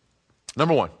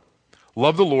one,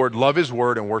 love the Lord, love His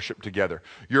Word, and worship together.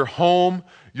 Your home,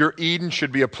 your Eden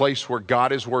should be a place where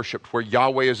God is worshiped, where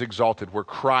Yahweh is exalted, where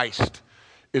Christ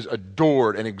is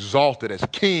adored and exalted as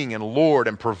King and Lord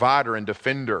and provider and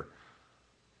defender.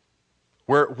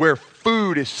 Where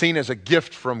food is seen as a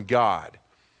gift from God.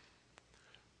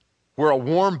 Where a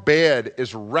warm bed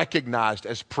is recognized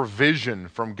as provision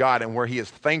from God, and where He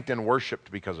is thanked and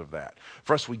worshiped because of that.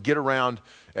 For us, we get around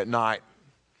at night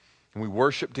and we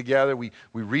worship together, we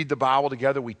read the Bible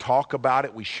together, we talk about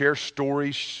it, we share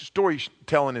stories.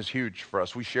 Storytelling is huge for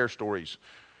us. We share stories.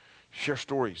 Share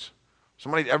stories.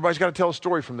 Everybody's got to tell a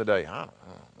story from the day. I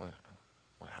don't know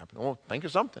what happened. Well, think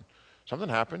of something. Something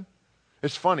happened.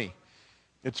 It's funny.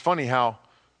 It's funny how,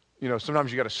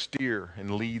 sometimes you got to steer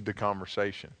and lead the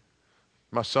conversation.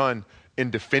 My son, in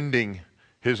defending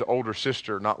his older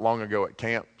sister not long ago at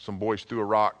camp, some boys threw a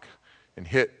rock and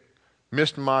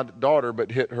missed my daughter,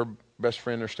 but hit her best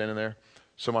friend. They're standing there.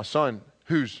 So my son,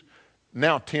 who's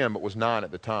now 10 but was 9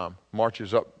 at the time,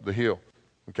 marches up the hill.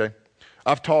 Okay,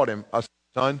 I've taught him. I said,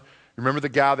 son, remember the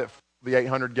guy that fought the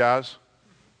 800 guys?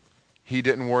 He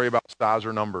didn't worry about size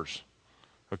or numbers.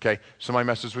 Okay, somebody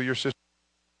messes with your sister,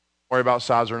 don't worry about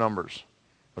size or numbers.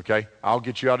 Okay, I'll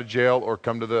get you out of jail or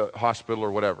come to the hospital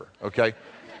or whatever. Okay,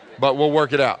 but we'll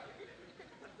work it out.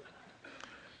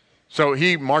 So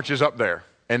he marches up there.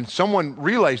 And someone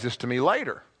relays this to me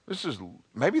later. This is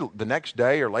maybe the next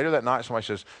day or later that night. Somebody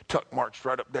says, Tuck marched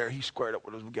right up there. He squared up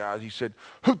with those guys. He said,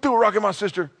 who threw a rock at my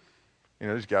sister?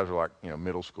 These guys are like,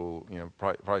 middle school,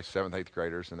 probably 7th, 8th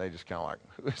graders. And they just kind of like,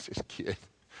 who is this kid?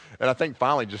 And I think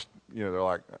finally just, they're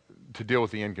like, to deal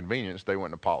with the inconvenience, they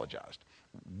went and apologized.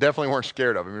 Definitely weren't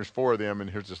scared of him. There's 4 of them, and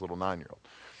here's this little 9-year-old.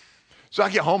 So I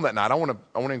get home that night. I want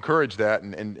to encourage that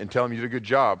and tell him you did a good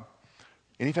job.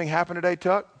 Anything happen today,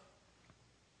 Tuck?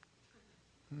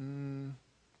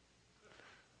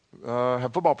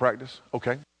 Have football practice.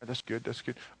 Okay, that's good.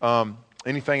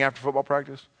 Anything after football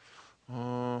practice?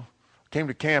 Came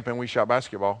to camp and we shot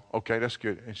basketball. Okay, that's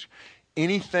good.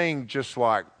 Anything just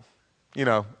like,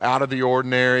 out of the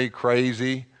ordinary,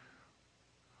 crazy?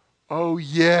 Oh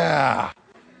yeah,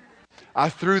 I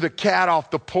threw the cat off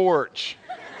the porch.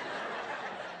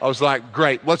 I was like,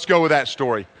 great, let's go with that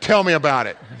story. Tell me about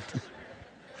it.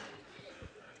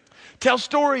 Tell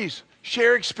stories.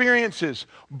 Share experiences,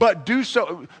 but do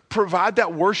so, provide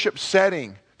that worship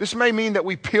setting. This may mean that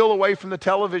we peel away from the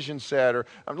television set, or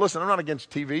listen, I'm not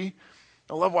against TV.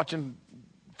 I love watching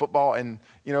football, and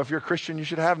if you're a Christian, you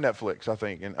should have Netflix, I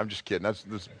think. And I'm just kidding. That's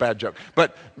a bad joke.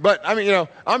 But I mean,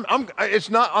 I'm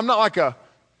not like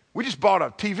we just bought a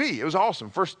TV. It was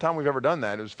awesome. First time we've ever done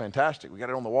that. It was fantastic. We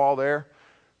got it on the wall there.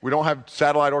 We don't have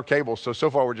satellite or cable, so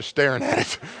far we're just staring at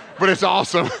it. But it's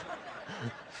awesome.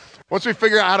 Once we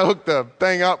figure out how to hook the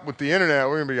thing up with the internet,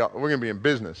 we're gonna be in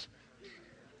business.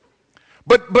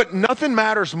 But nothing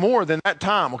matters more than that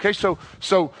time. Okay, so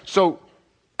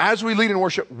as we lead in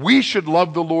worship, we should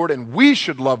love the Lord and we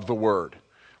should love the Word.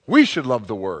 We should love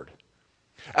the Word.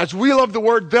 As we love the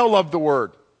Word, they'll love the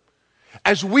Word.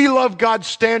 As we love God's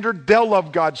standard, they'll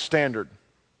love God's standard.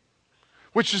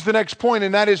 which is the next point,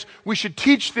 and that is we should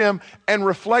teach them and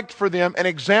reflect for them, an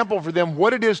example for them,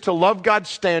 what it is to love God's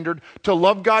standard, to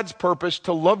love God's purpose,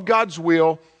 to love God's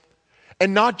will,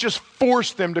 and not just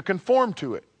force them to conform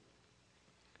to it.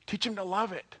 Teach them to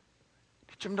love it.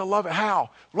 Teach them to love it. How?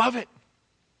 Love it.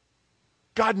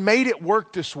 God made it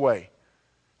work this way.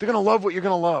 They're going to love what you're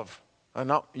going to love.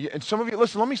 And some of you,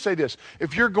 listen, let me say this.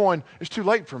 If you're going, it's too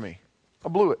late for me. I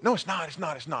blew it. No, it's not. It's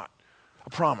not. It's not. I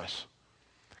promise.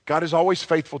 God is always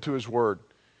faithful to his word.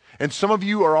 And some of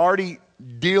you are already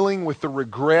dealing with the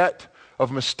regret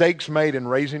of mistakes made in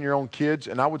raising your own kids.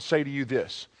 And I would say to you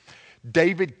this.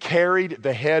 David carried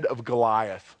the head of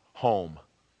Goliath home.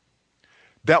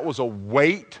 That was a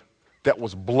weight that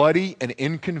was bloody and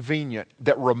inconvenient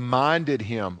that reminded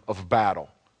him of battle.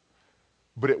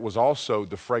 But it was also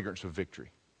the fragrance of victory.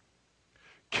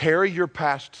 Carry your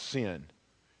past sin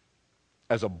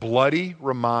as a bloody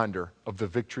reminder of the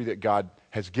victory that God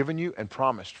has given you and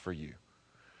promised for you.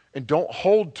 And don't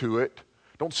hold to it.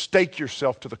 Don't stake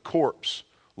yourself to the corpse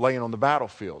laying on the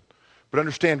battlefield. But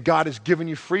understand, God has given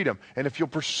you freedom. And if you'll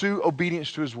pursue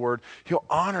obedience to his word, he'll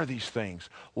honor these things.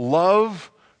 Love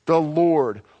the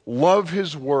Lord. Love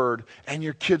his word, and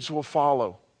your kids will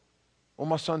follow. Well,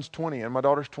 my son's 20 and my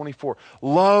daughter's 24.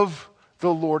 Love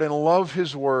the Lord and love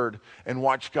his word and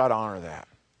watch God honor that.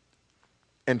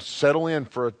 And settle in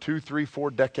for a 2, 3,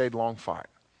 4 decade-long fight.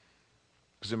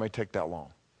 Because it may take that long.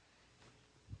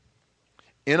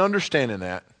 In understanding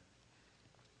that,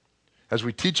 as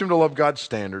we teach them to love God's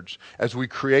standards, as we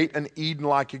create an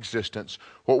Eden-like existence,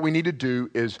 what we need to do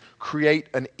is create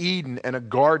an Eden and a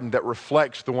garden that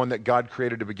reflects the one that God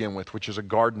created to begin with, which is a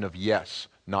garden of yes,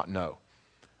 not no.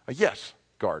 A yes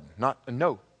garden, not a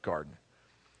no garden.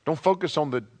 Don't focus on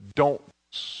the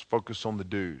don'ts, focus on the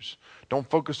do's. Don't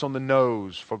focus on the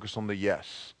no's, focus on the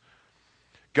yes.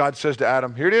 God says to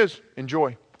Adam, here it is,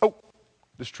 enjoy. Oh,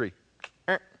 this tree.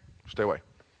 Stay away.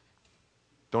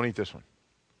 Don't eat this one.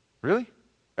 Really?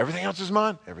 Everything else is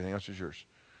mine? Everything else is yours.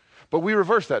 But we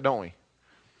reverse that, don't we?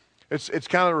 It's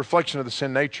kind of a reflection of the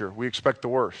sin nature. We expect the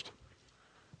worst.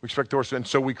 We expect the worst. And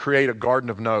so we create a garden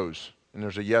of no's. And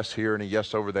there's a yes here and a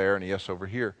yes over there and a yes over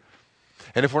here.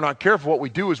 And if we're not careful, what we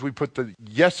do is we put the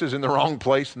yeses in the wrong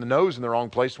place and the no's in the wrong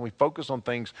place, and we focus on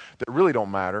things that really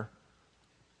don't matter.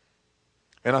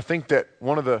 And I think that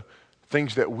one of the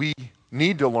things that we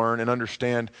need to learn and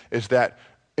understand is that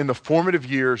in the formative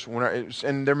years,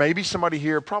 and there may be somebody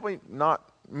here, probably not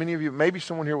many of you, maybe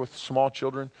someone here with small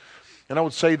children, and I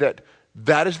would say that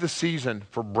that is the season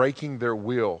for breaking their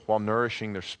will while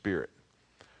nourishing their spirit.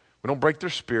 We don't break their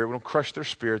spirit, we don't crush their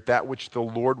spirit, that which the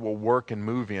Lord will work and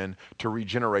move in to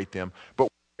regenerate them, but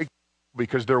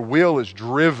because their will is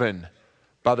driven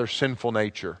by their sinful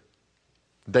nature.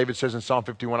 David says in Psalm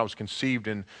 51, I was conceived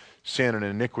in sin and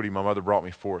iniquity, my mother brought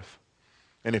me forth.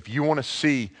 And if you want to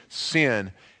see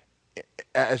sin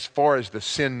as far as the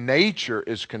sin nature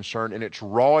is concerned in its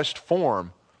rawest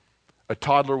form, a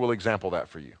toddler will example that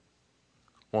for you,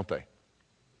 won't they?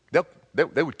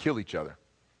 They would kill each other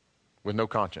with no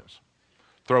conscience.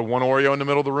 Throw one Oreo in the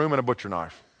middle of the room and a butcher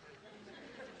knife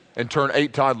and turn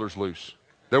 8 toddlers loose.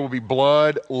 There will be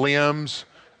blood, limbs,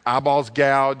 eyeballs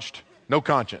gouged, no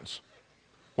conscience.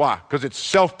 Why? Because it's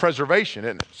self-preservation,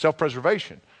 isn't it?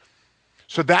 Self-preservation.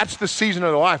 So that's the season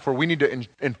of their life where we need to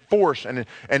enforce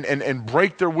and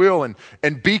break their will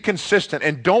and be consistent.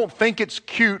 And don't think it's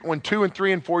cute when 2 and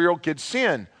 3 and 4-year-old kids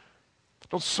sin.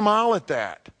 Don't smile at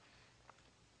that.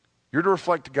 You're to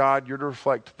reflect God. You're to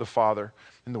reflect the Father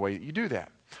in the way that you do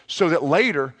that. So that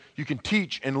later you can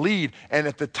teach and lead. And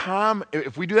at the time,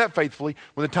 if we do that faithfully,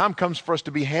 when the time comes for us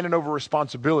to be handing over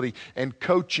responsibility and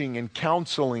coaching and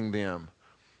counseling them,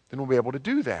 then we'll be able to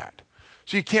do that.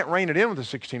 So you can't rein it in with a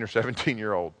 16 or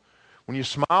 17-year-old. When you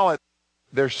smile at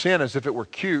their sin as if it were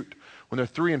cute when they're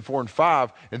 3 and 4 and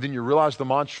 5, and then you realize the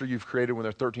monster you've created when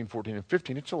they're 13, 14, and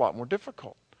 15, it's a lot more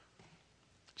difficult.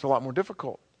 It's a lot more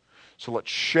difficult. So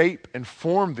let's shape and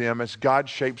form them as God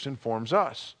shapes and forms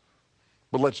us.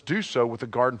 But let's do so with a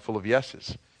garden full of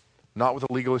yeses, not with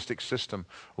a legalistic system,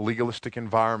 a legalistic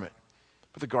environment,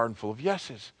 but a garden full of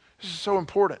yeses. This is so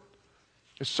important.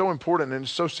 It's so important and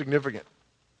it's so significant.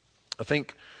 I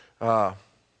think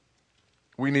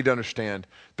we need to understand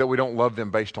that we don't love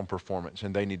them based on performance,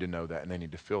 and they need to know that, and they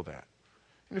need to feel that.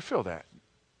 You need to feel that.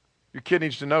 Your kid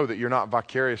needs to know that you're not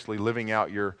vicariously living out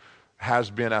your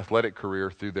has-been athletic career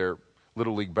through their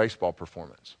Little League baseball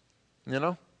performance. You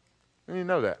know? They need to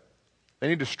know that. They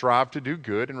need to strive to do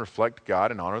good and reflect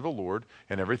God and honor the Lord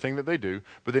in everything that they do,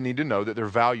 but they need to know that their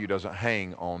value doesn't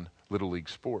hang on Little League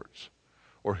sports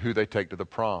or who they take to the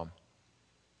prom.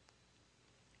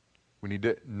 We need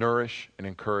to nourish and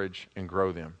encourage and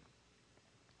grow them.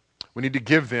 We need to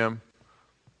give them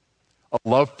a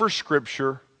love for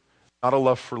Scripture, not a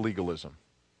love for legalism.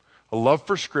 A love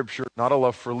for Scripture, not a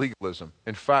love for legalism.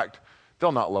 In fact,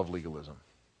 they'll not love legalism.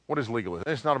 What is legalism?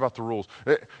 It's not about the rules.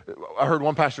 I heard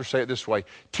one pastor say it this way: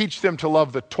 teach them to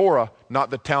love the Torah, not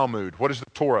the Talmud. What is the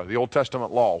Torah? The Old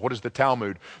Testament law. What is the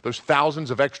Talmud? Those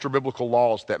thousands of extra biblical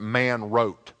laws that man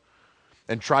wrote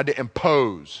and tried to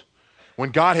impose.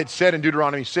 When God had said in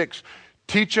Deuteronomy 6,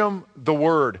 teach them the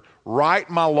word, write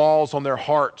my laws on their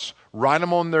hearts, write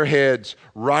them on their heads,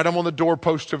 write them on the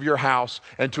doorposts of your house,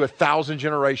 and to 1,000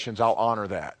 generations I'll honor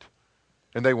that.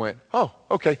 And they went, oh,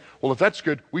 okay, well, if that's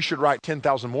good, we should write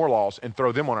 10,000 more laws and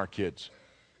throw them on our kids.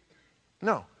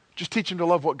 No, just teach them to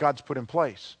love what God's put in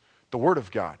place, the Word of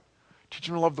God. Teach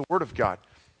them to love the Word of God.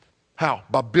 How?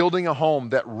 By building a home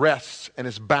that rests and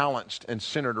is balanced and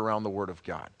centered around the Word of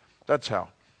God. That's how.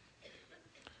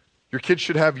 Your kids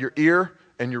should have your ear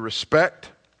and your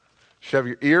respect. Should have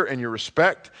your ear and your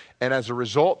respect. And as a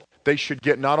result, they should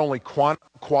get not only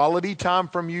quality time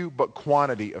from you, but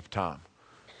quantity of time.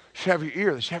 They should have your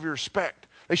ear. They should have your respect.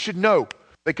 They should know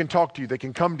they can talk to you. They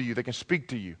can come to you. They can speak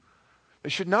to you. They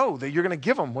should know that you're going to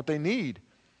give them what they need.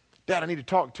 Dad, I need to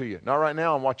talk to you. Not right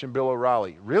now. I'm watching Bill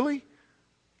O'Reilly. Really?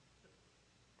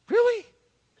 Really?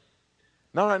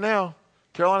 Not right now.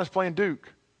 Carolina's playing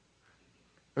Duke.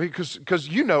 I mean, because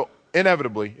you know,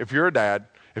 inevitably, if you're a dad,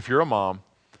 if you're a mom,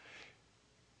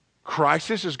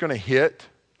 crisis is going to hit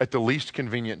at the least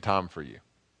convenient time for you.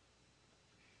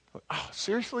 Oh,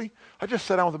 seriously? I just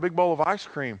sat down with a big bowl of ice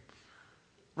cream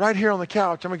right here on the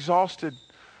couch. I'm exhausted.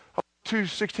 2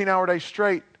 16-hour days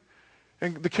straight,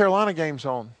 and the Carolina game's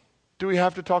on. Do we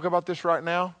have to talk about this right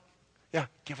now? Yeah,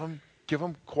 give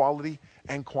them quality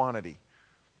and quantity.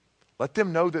 Let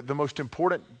them know that the most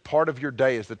important part of your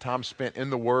day is the time spent in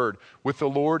the Word with the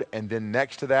Lord, and then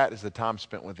next to that is the time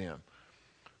spent with Him.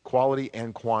 Quality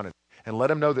and quantity. And let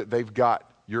them know that they've got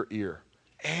your ear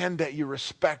and that you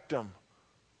respect them.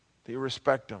 That you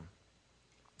respect them.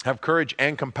 Have courage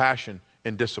and compassion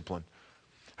in discipline.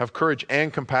 Have courage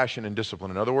and compassion in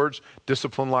discipline. In other words,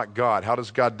 discipline like God. How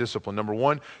does God discipline? Number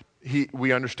one,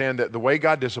 we understand that the way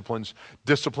God disciplines,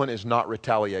 discipline is not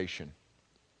retaliation.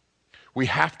 We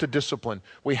have to discipline.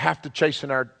 We have to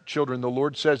chasten our children. The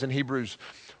Lord says in Hebrews,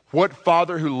 what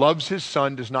father who loves his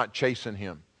son does not chasten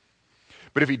him?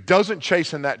 But if he doesn't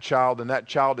chasten that child, then that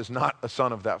child is not a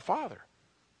son of that father.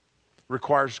 It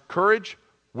requires courage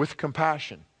with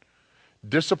compassion.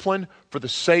 Discipline for the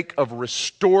sake of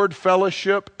restored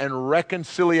fellowship and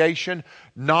reconciliation,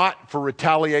 not for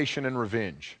retaliation and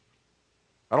revenge.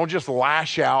 I don't just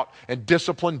lash out and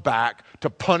discipline back to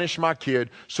punish my kid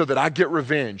so that I get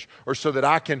revenge or so that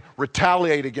I can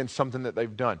retaliate against something that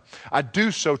they've done. I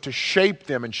do so to shape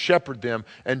them and shepherd them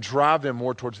and drive them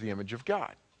more towards the image of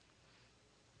God.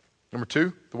 Number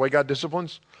two, the way God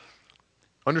disciplines,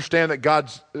 understand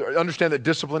that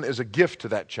discipline is a gift to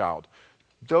that child.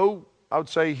 Though I would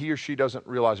say he or she doesn't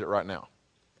realize it right now.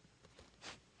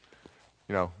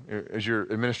 You know, as you're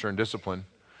administering discipline,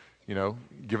 you know,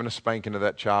 giving a spanking to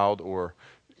that child or,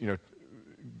 you know,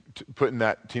 putting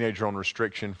that teenager on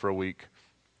restriction for a week,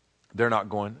 they're not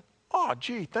going, oh,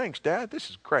 gee, thanks, Dad. This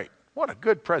is great. What a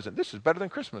good present. This is better than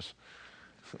Christmas.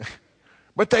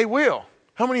 But they will.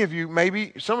 How many of you,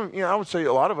 maybe, I would say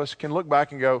a lot of us can look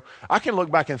back and go, I can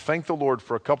look back and thank the Lord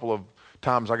for a couple of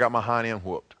times I got my hind end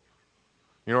whooped.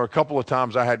 You know, a couple of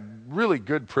times I had really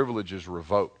good privileges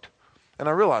revoked. And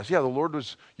I realized, yeah, the Lord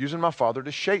was using my father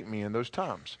to shape me in those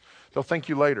times. They'll thank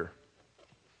you later.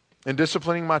 In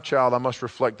disciplining my child, I must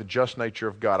reflect the just nature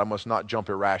of God. I must not jump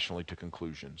irrationally to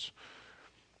conclusions.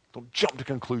 Don't jump to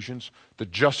conclusions. The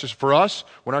justice for us,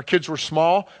 when our kids were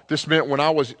small, this meant when I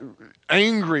was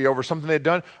angry over something they'd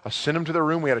done, I sent them to their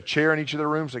room. We had a chair in each of their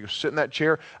rooms. They could sit in that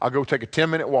chair. I'll go take a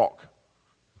 10-minute walk.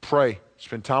 Pray.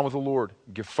 Spend time with the Lord.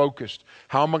 Get focused.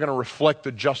 How am I going to reflect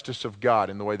the justice of God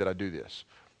in the way that I do this?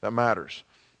 That matters.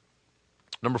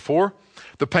 Number four,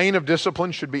 the pain of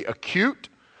discipline should be acute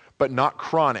but not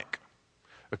chronic.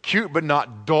 Acute but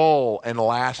not dull and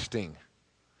lasting.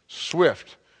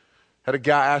 Swift. Had a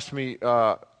guy ask me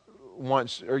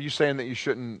once, are you saying that you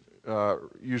shouldn't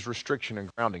use restriction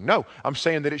and grounding? No, I'm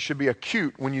saying that it should be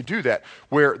acute when you do that,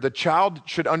 where the child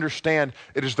should understand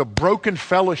it is the broken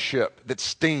fellowship that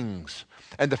stings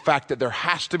and the fact that there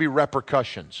has to be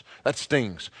repercussions. That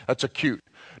stings. That's acute.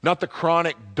 Not the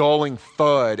chronic dulling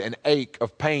thud and ache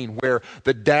of pain where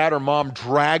the dad or mom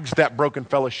drags that broken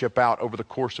fellowship out over the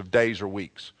course of days or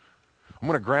weeks. I'm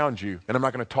going to ground you, and I'm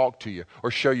not going to talk to you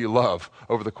or show you love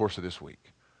over the course of this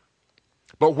week.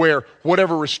 But where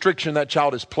whatever restriction that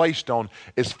child is placed on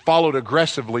is followed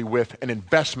aggressively with an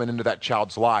investment into that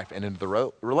child's life and into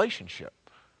the relationship.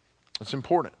 That's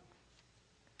important.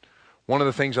 One of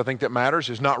the things I think that matters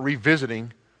is not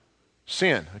revisiting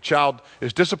sin. A child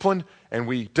is disciplined, and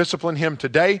we discipline him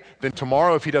today. Then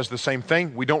tomorrow, if he does the same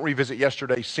thing, we don't revisit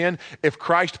yesterday's sin. If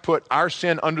Christ put our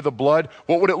sin under the blood,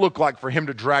 what would it look like for him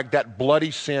to drag that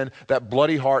bloody sin, that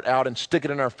bloody heart out and stick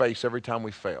it in our face every time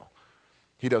we fail?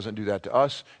 He doesn't do that to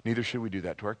us. Neither should we do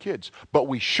that to our kids. But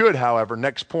we should, however,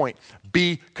 next point,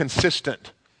 be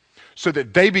consistent so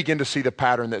that they begin to see the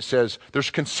pattern that says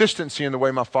there's consistency in the way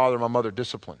my father and my mother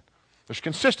discipline. There's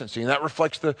consistency, and that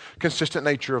reflects the consistent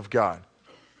nature of God.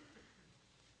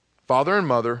 Father and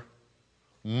mother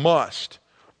must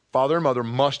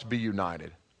be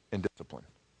united in discipline.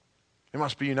 They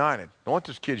must be united. Don't let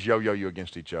those kids yo-yo you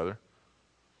against each other.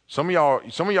 Some of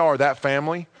y'all are that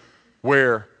family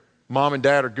where mom and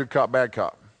dad are good cop, bad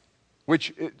cop. Let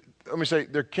me say,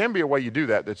 there can be a way you do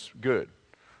that that's good.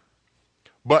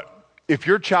 But if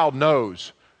your child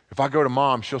knows, if I go to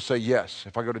mom, she'll say yes.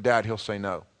 If I go to dad, he'll say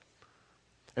no.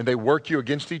 And they work you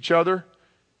against each other,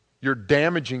 you're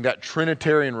damaging that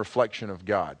Trinitarian reflection of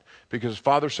God. Because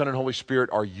Father, Son, and Holy Spirit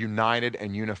are united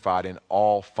and unified in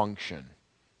all function.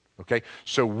 Okay?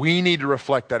 So we need to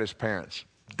reflect that as parents.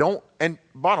 And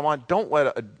bottom line, don't let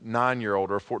a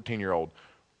 9-year-old or a 14-year-old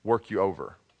work you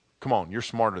over. Come on, you're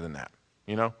smarter than that.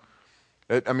 You know?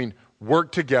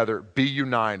 Work together, be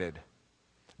united.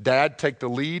 Dad, take the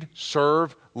lead,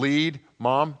 serve, lead.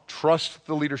 Mom, trust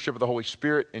the leadership of the Holy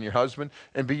Spirit in your husband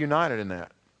and be united in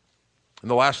that. And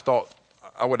the last thought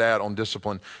I would add on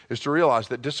discipline is to realize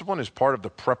that discipline is part of the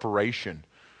preparation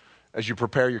as you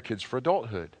prepare your kids for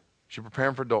adulthood. As you prepare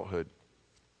them for adulthood.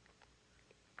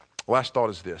 Last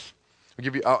thought is this.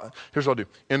 Here's what I'll do.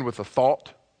 End with a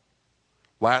thought,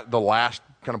 the last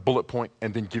kind of bullet point,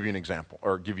 and then give you an example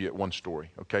or give you one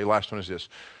story. Okay, last one is this.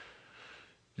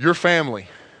 Your family,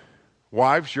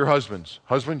 wives, your husbands,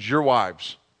 your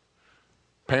wives,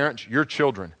 parents, your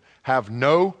children, have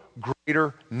no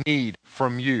greater need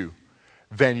from you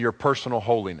than your personal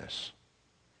holiness.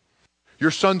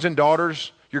 Your sons and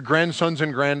daughters, your grandsons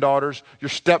and granddaughters, your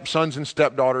stepsons and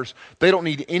stepdaughters, they don't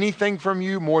need anything from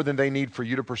you more than they need for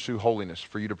you to pursue holiness,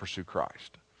 for you to pursue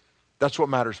Christ. That's what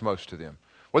matters most to them,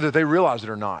 whether they realize it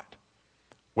or not.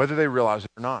 Whether they realize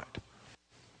it or not.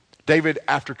 David,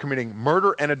 after committing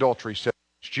murder and adultery, said,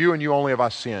 "It's you and you only have I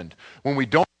sinned." When we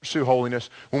don't pursue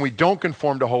holiness, when we don't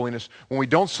conform to holiness, when we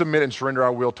don't submit and surrender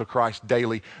our will to Christ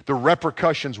daily, the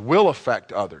repercussions will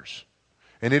affect others.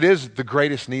 And it is the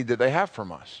greatest need that they have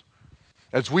from us.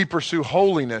 As we pursue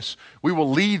holiness, we will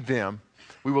lead them.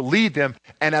 We will lead them,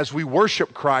 and as we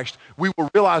worship Christ, we will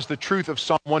realize the truth of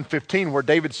Psalm 115, where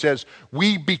David says,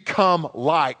 we become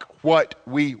like what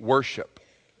we worship.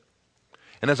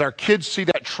 And as our kids see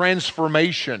that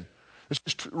transformation, this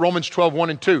is Romans 12, 1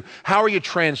 and 2. How are you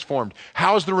transformed?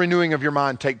 How does the renewing of your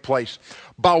mind take place?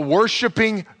 By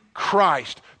worshiping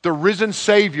Christ, the risen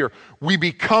Savior, we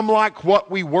become like what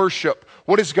we worship.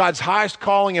 What is God's highest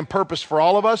calling and purpose for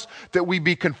all of us? That we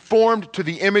be conformed to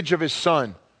the image of His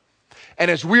Son.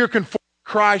 And as we are conformed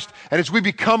to Christ, and as we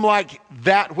become like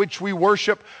that which we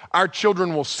worship, our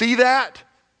children will see that,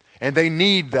 and they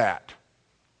need that.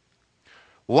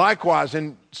 Likewise,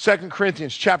 in 2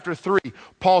 Corinthians chapter 3,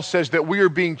 Paul says that we are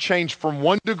being changed from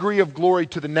one degree of glory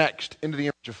to the next into the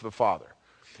image of the Father,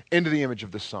 into the image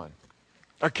of the Son.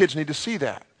 Our kids need to see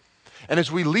that. And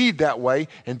as we lead that way,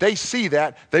 and they see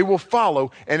that, they will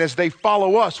follow. And as they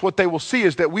follow us, what they will see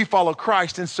is that we follow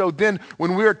Christ. And so then,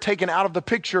 when we are taken out of the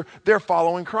picture, they're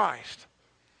following Christ.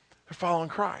 They're following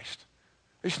Christ.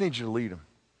 They just need you to lead them.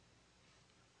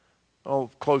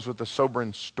 I'll close with a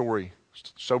sobering story,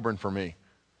 sobering for me.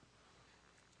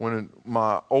 When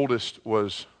my oldest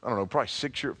was, probably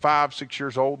 5, 6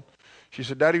 years old, she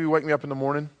said, "Daddy, will you wake me up in the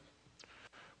morning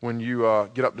when you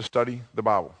get up to study the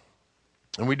Bible?"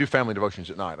 And we do family devotions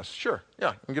at night. I said, "Sure, yeah,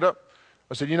 I can get up."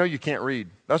 I said, "You can't read."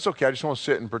 "That's okay, I just want to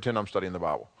sit and pretend I'm studying the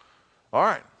Bible." "All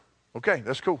right, okay,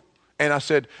 that's cool." And I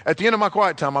said, "At the end of my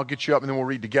quiet time, I'll get you up and then we'll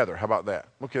read together. How about that?"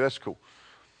 "Okay, that's cool."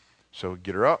 So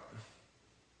get her up.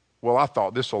 Well, I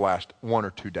thought this will last 1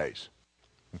 or 2 days,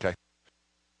 okay?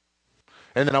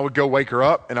 And then I would go wake her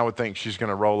up, and I would think she's going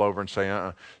to roll over and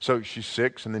say, So she's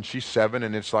 6, and then she's 7,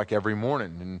 and it's like every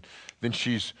morning. And then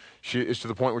it's to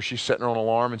the point where she's setting her own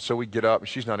alarm, and so we get up. And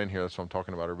she's not in here, that's what I'm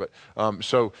talking about her. But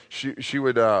so she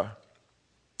would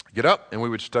get up, and we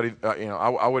would study.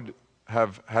 I would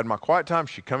have had my quiet time.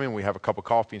 She'd come in, we have a cup of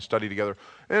coffee and study together.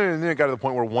 And then it got to the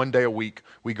point where one day a week,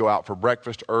 we go out for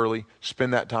breakfast early,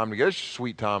 spend that time together. It's a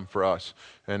sweet time for us,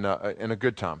 and a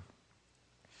good time.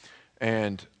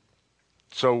 And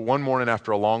so one morning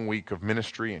after a long week of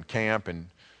ministry and camp and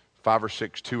 5 or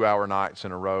 6 2-hour nights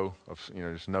in a row of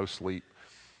just no sleep,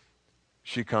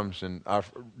 she comes, and I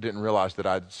didn't realize that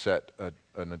I'd set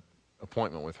an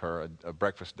appointment with her, a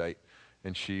breakfast date,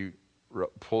 and she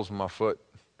pulls my foot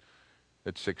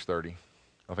at 6:30.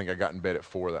 I think I got in bed at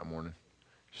 4 that morning.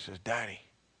 She says, "Daddy,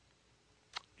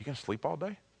 you gonna sleep all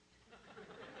day?"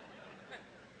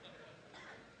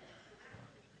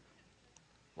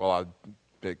 Well,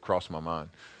 it crossed my mind.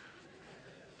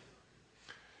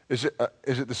 Is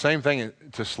it the same thing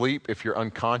to sleep if you're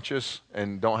unconscious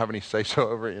and don't have any say-so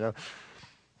over it, you know?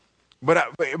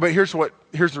 But here's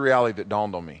the reality that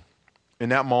dawned on me. In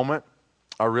that moment,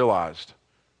 I realized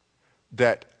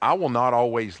that I will not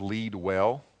always lead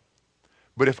well,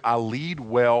 but if I lead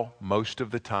well most of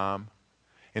the time,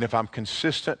 and if I'm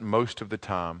consistent most of the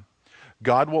time,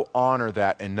 God will honor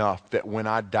that enough that when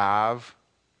I dive,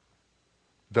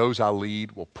 those I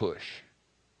lead will push.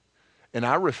 And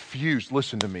I refuse,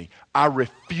 listen to me, I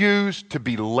refuse to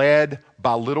be led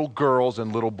by little girls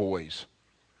and little boys.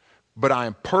 But I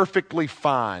am perfectly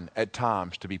fine at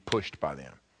times to be pushed by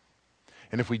them.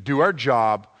 And if we do our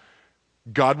job,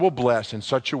 God will bless in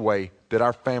such a way that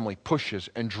our family pushes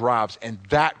and drives, and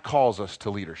that calls us to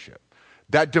leadership.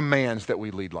 That demands that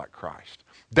we lead like Christ.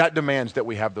 That demands that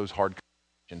we have those hard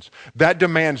conversations. That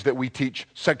demands that we teach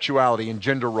sexuality and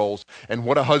gender roles and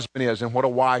what a husband is and what a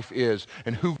wife is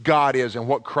and who God is and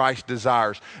what Christ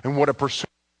desires and what a pursuit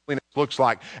of holiness looks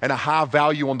like and a high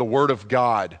value on the Word of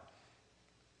God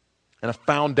and a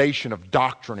foundation of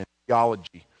doctrine and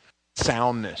theology,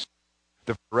 soundness.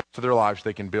 The rest of their lives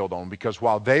they can build on. Because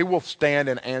while they will stand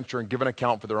and answer and give an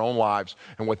account for their own lives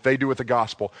and what they do with the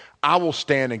gospel, I will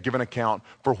stand and give an account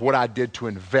for what I did to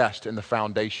invest in the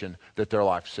foundation that their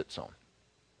life sits on.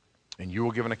 And you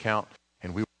will give an account,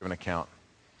 and we will give an account,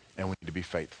 and we need to be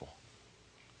faithful.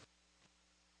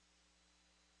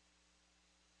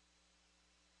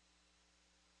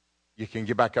 You can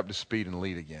get back up to speed and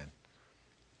lead again.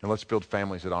 And let's build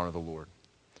families that honor the Lord.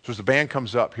 So as the band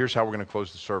comes up, here's how we're going to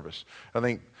close the service. I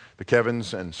think the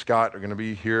Kevins and Scott are going to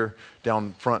be here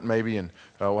down front maybe, and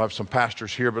we'll have some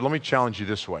pastors here. But let me challenge you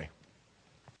this way.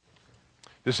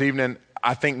 This evening,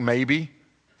 I think maybe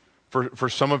for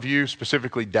some of you,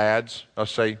 specifically dads, I'll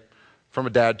say from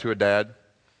a dad to a dad,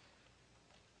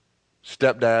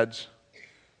 stepdads,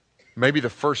 maybe the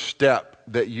first step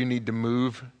that you need to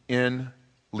move in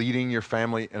leading your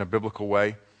family in a biblical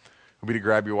way would be to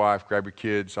grab your wife, grab your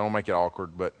kids. I don't make it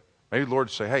awkward, but maybe the Lord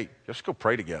say, hey, just go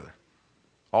pray together.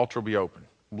 Altar will be open.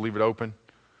 We'll leave it open.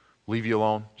 Leave you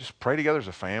alone. Just pray together as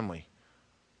a family.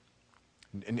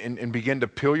 And begin to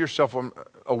peel yourself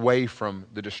away from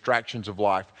the distractions of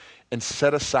life and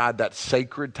set aside that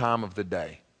sacred time of the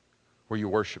day where you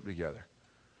worship together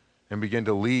and begin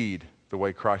to lead the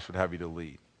way Christ would have you to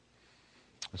lead.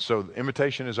 And so the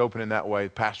invitation is open in that way.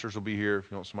 Pastors will be here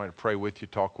if you want somebody to pray with you,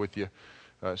 talk with you.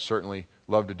 Certainly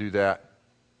love to do that.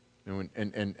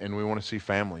 And we want to see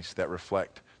families that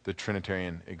reflect the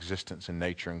Trinitarian existence and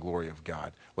nature and glory of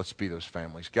God. Let's be those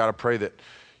families. God, I pray that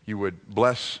you would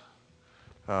bless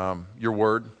your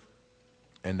word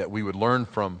and that we would learn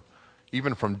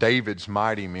even from David's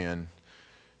mighty men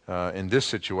in this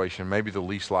situation, maybe the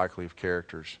least likely of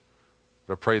characters.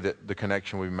 But I pray that the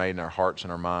connection we've made in our hearts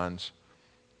and our minds,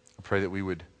 I pray that we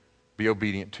would be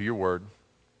obedient to your word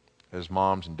as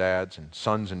moms and dads and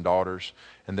sons and daughters,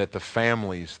 and that the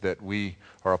families that we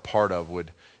are a part of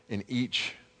would, in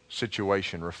each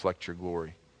situation, reflect your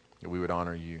glory, that we would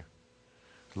honor you.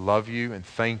 Love you and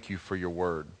thank you for your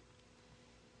word.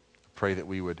 Pray that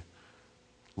we would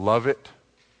love it,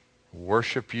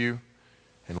 worship you,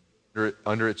 and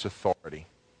under its authority,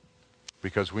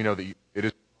 because we know that it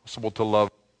is possible to love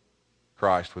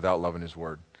Christ without loving his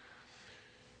word.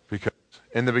 Because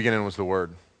in the beginning was the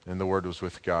Word, and the Word was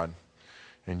with God.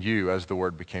 And you, as the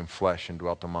Word, became flesh and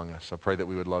dwelt among us. I pray that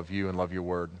we would love you and love your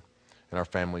Word, and our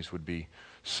families would be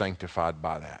sanctified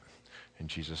by that. In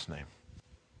Jesus' name.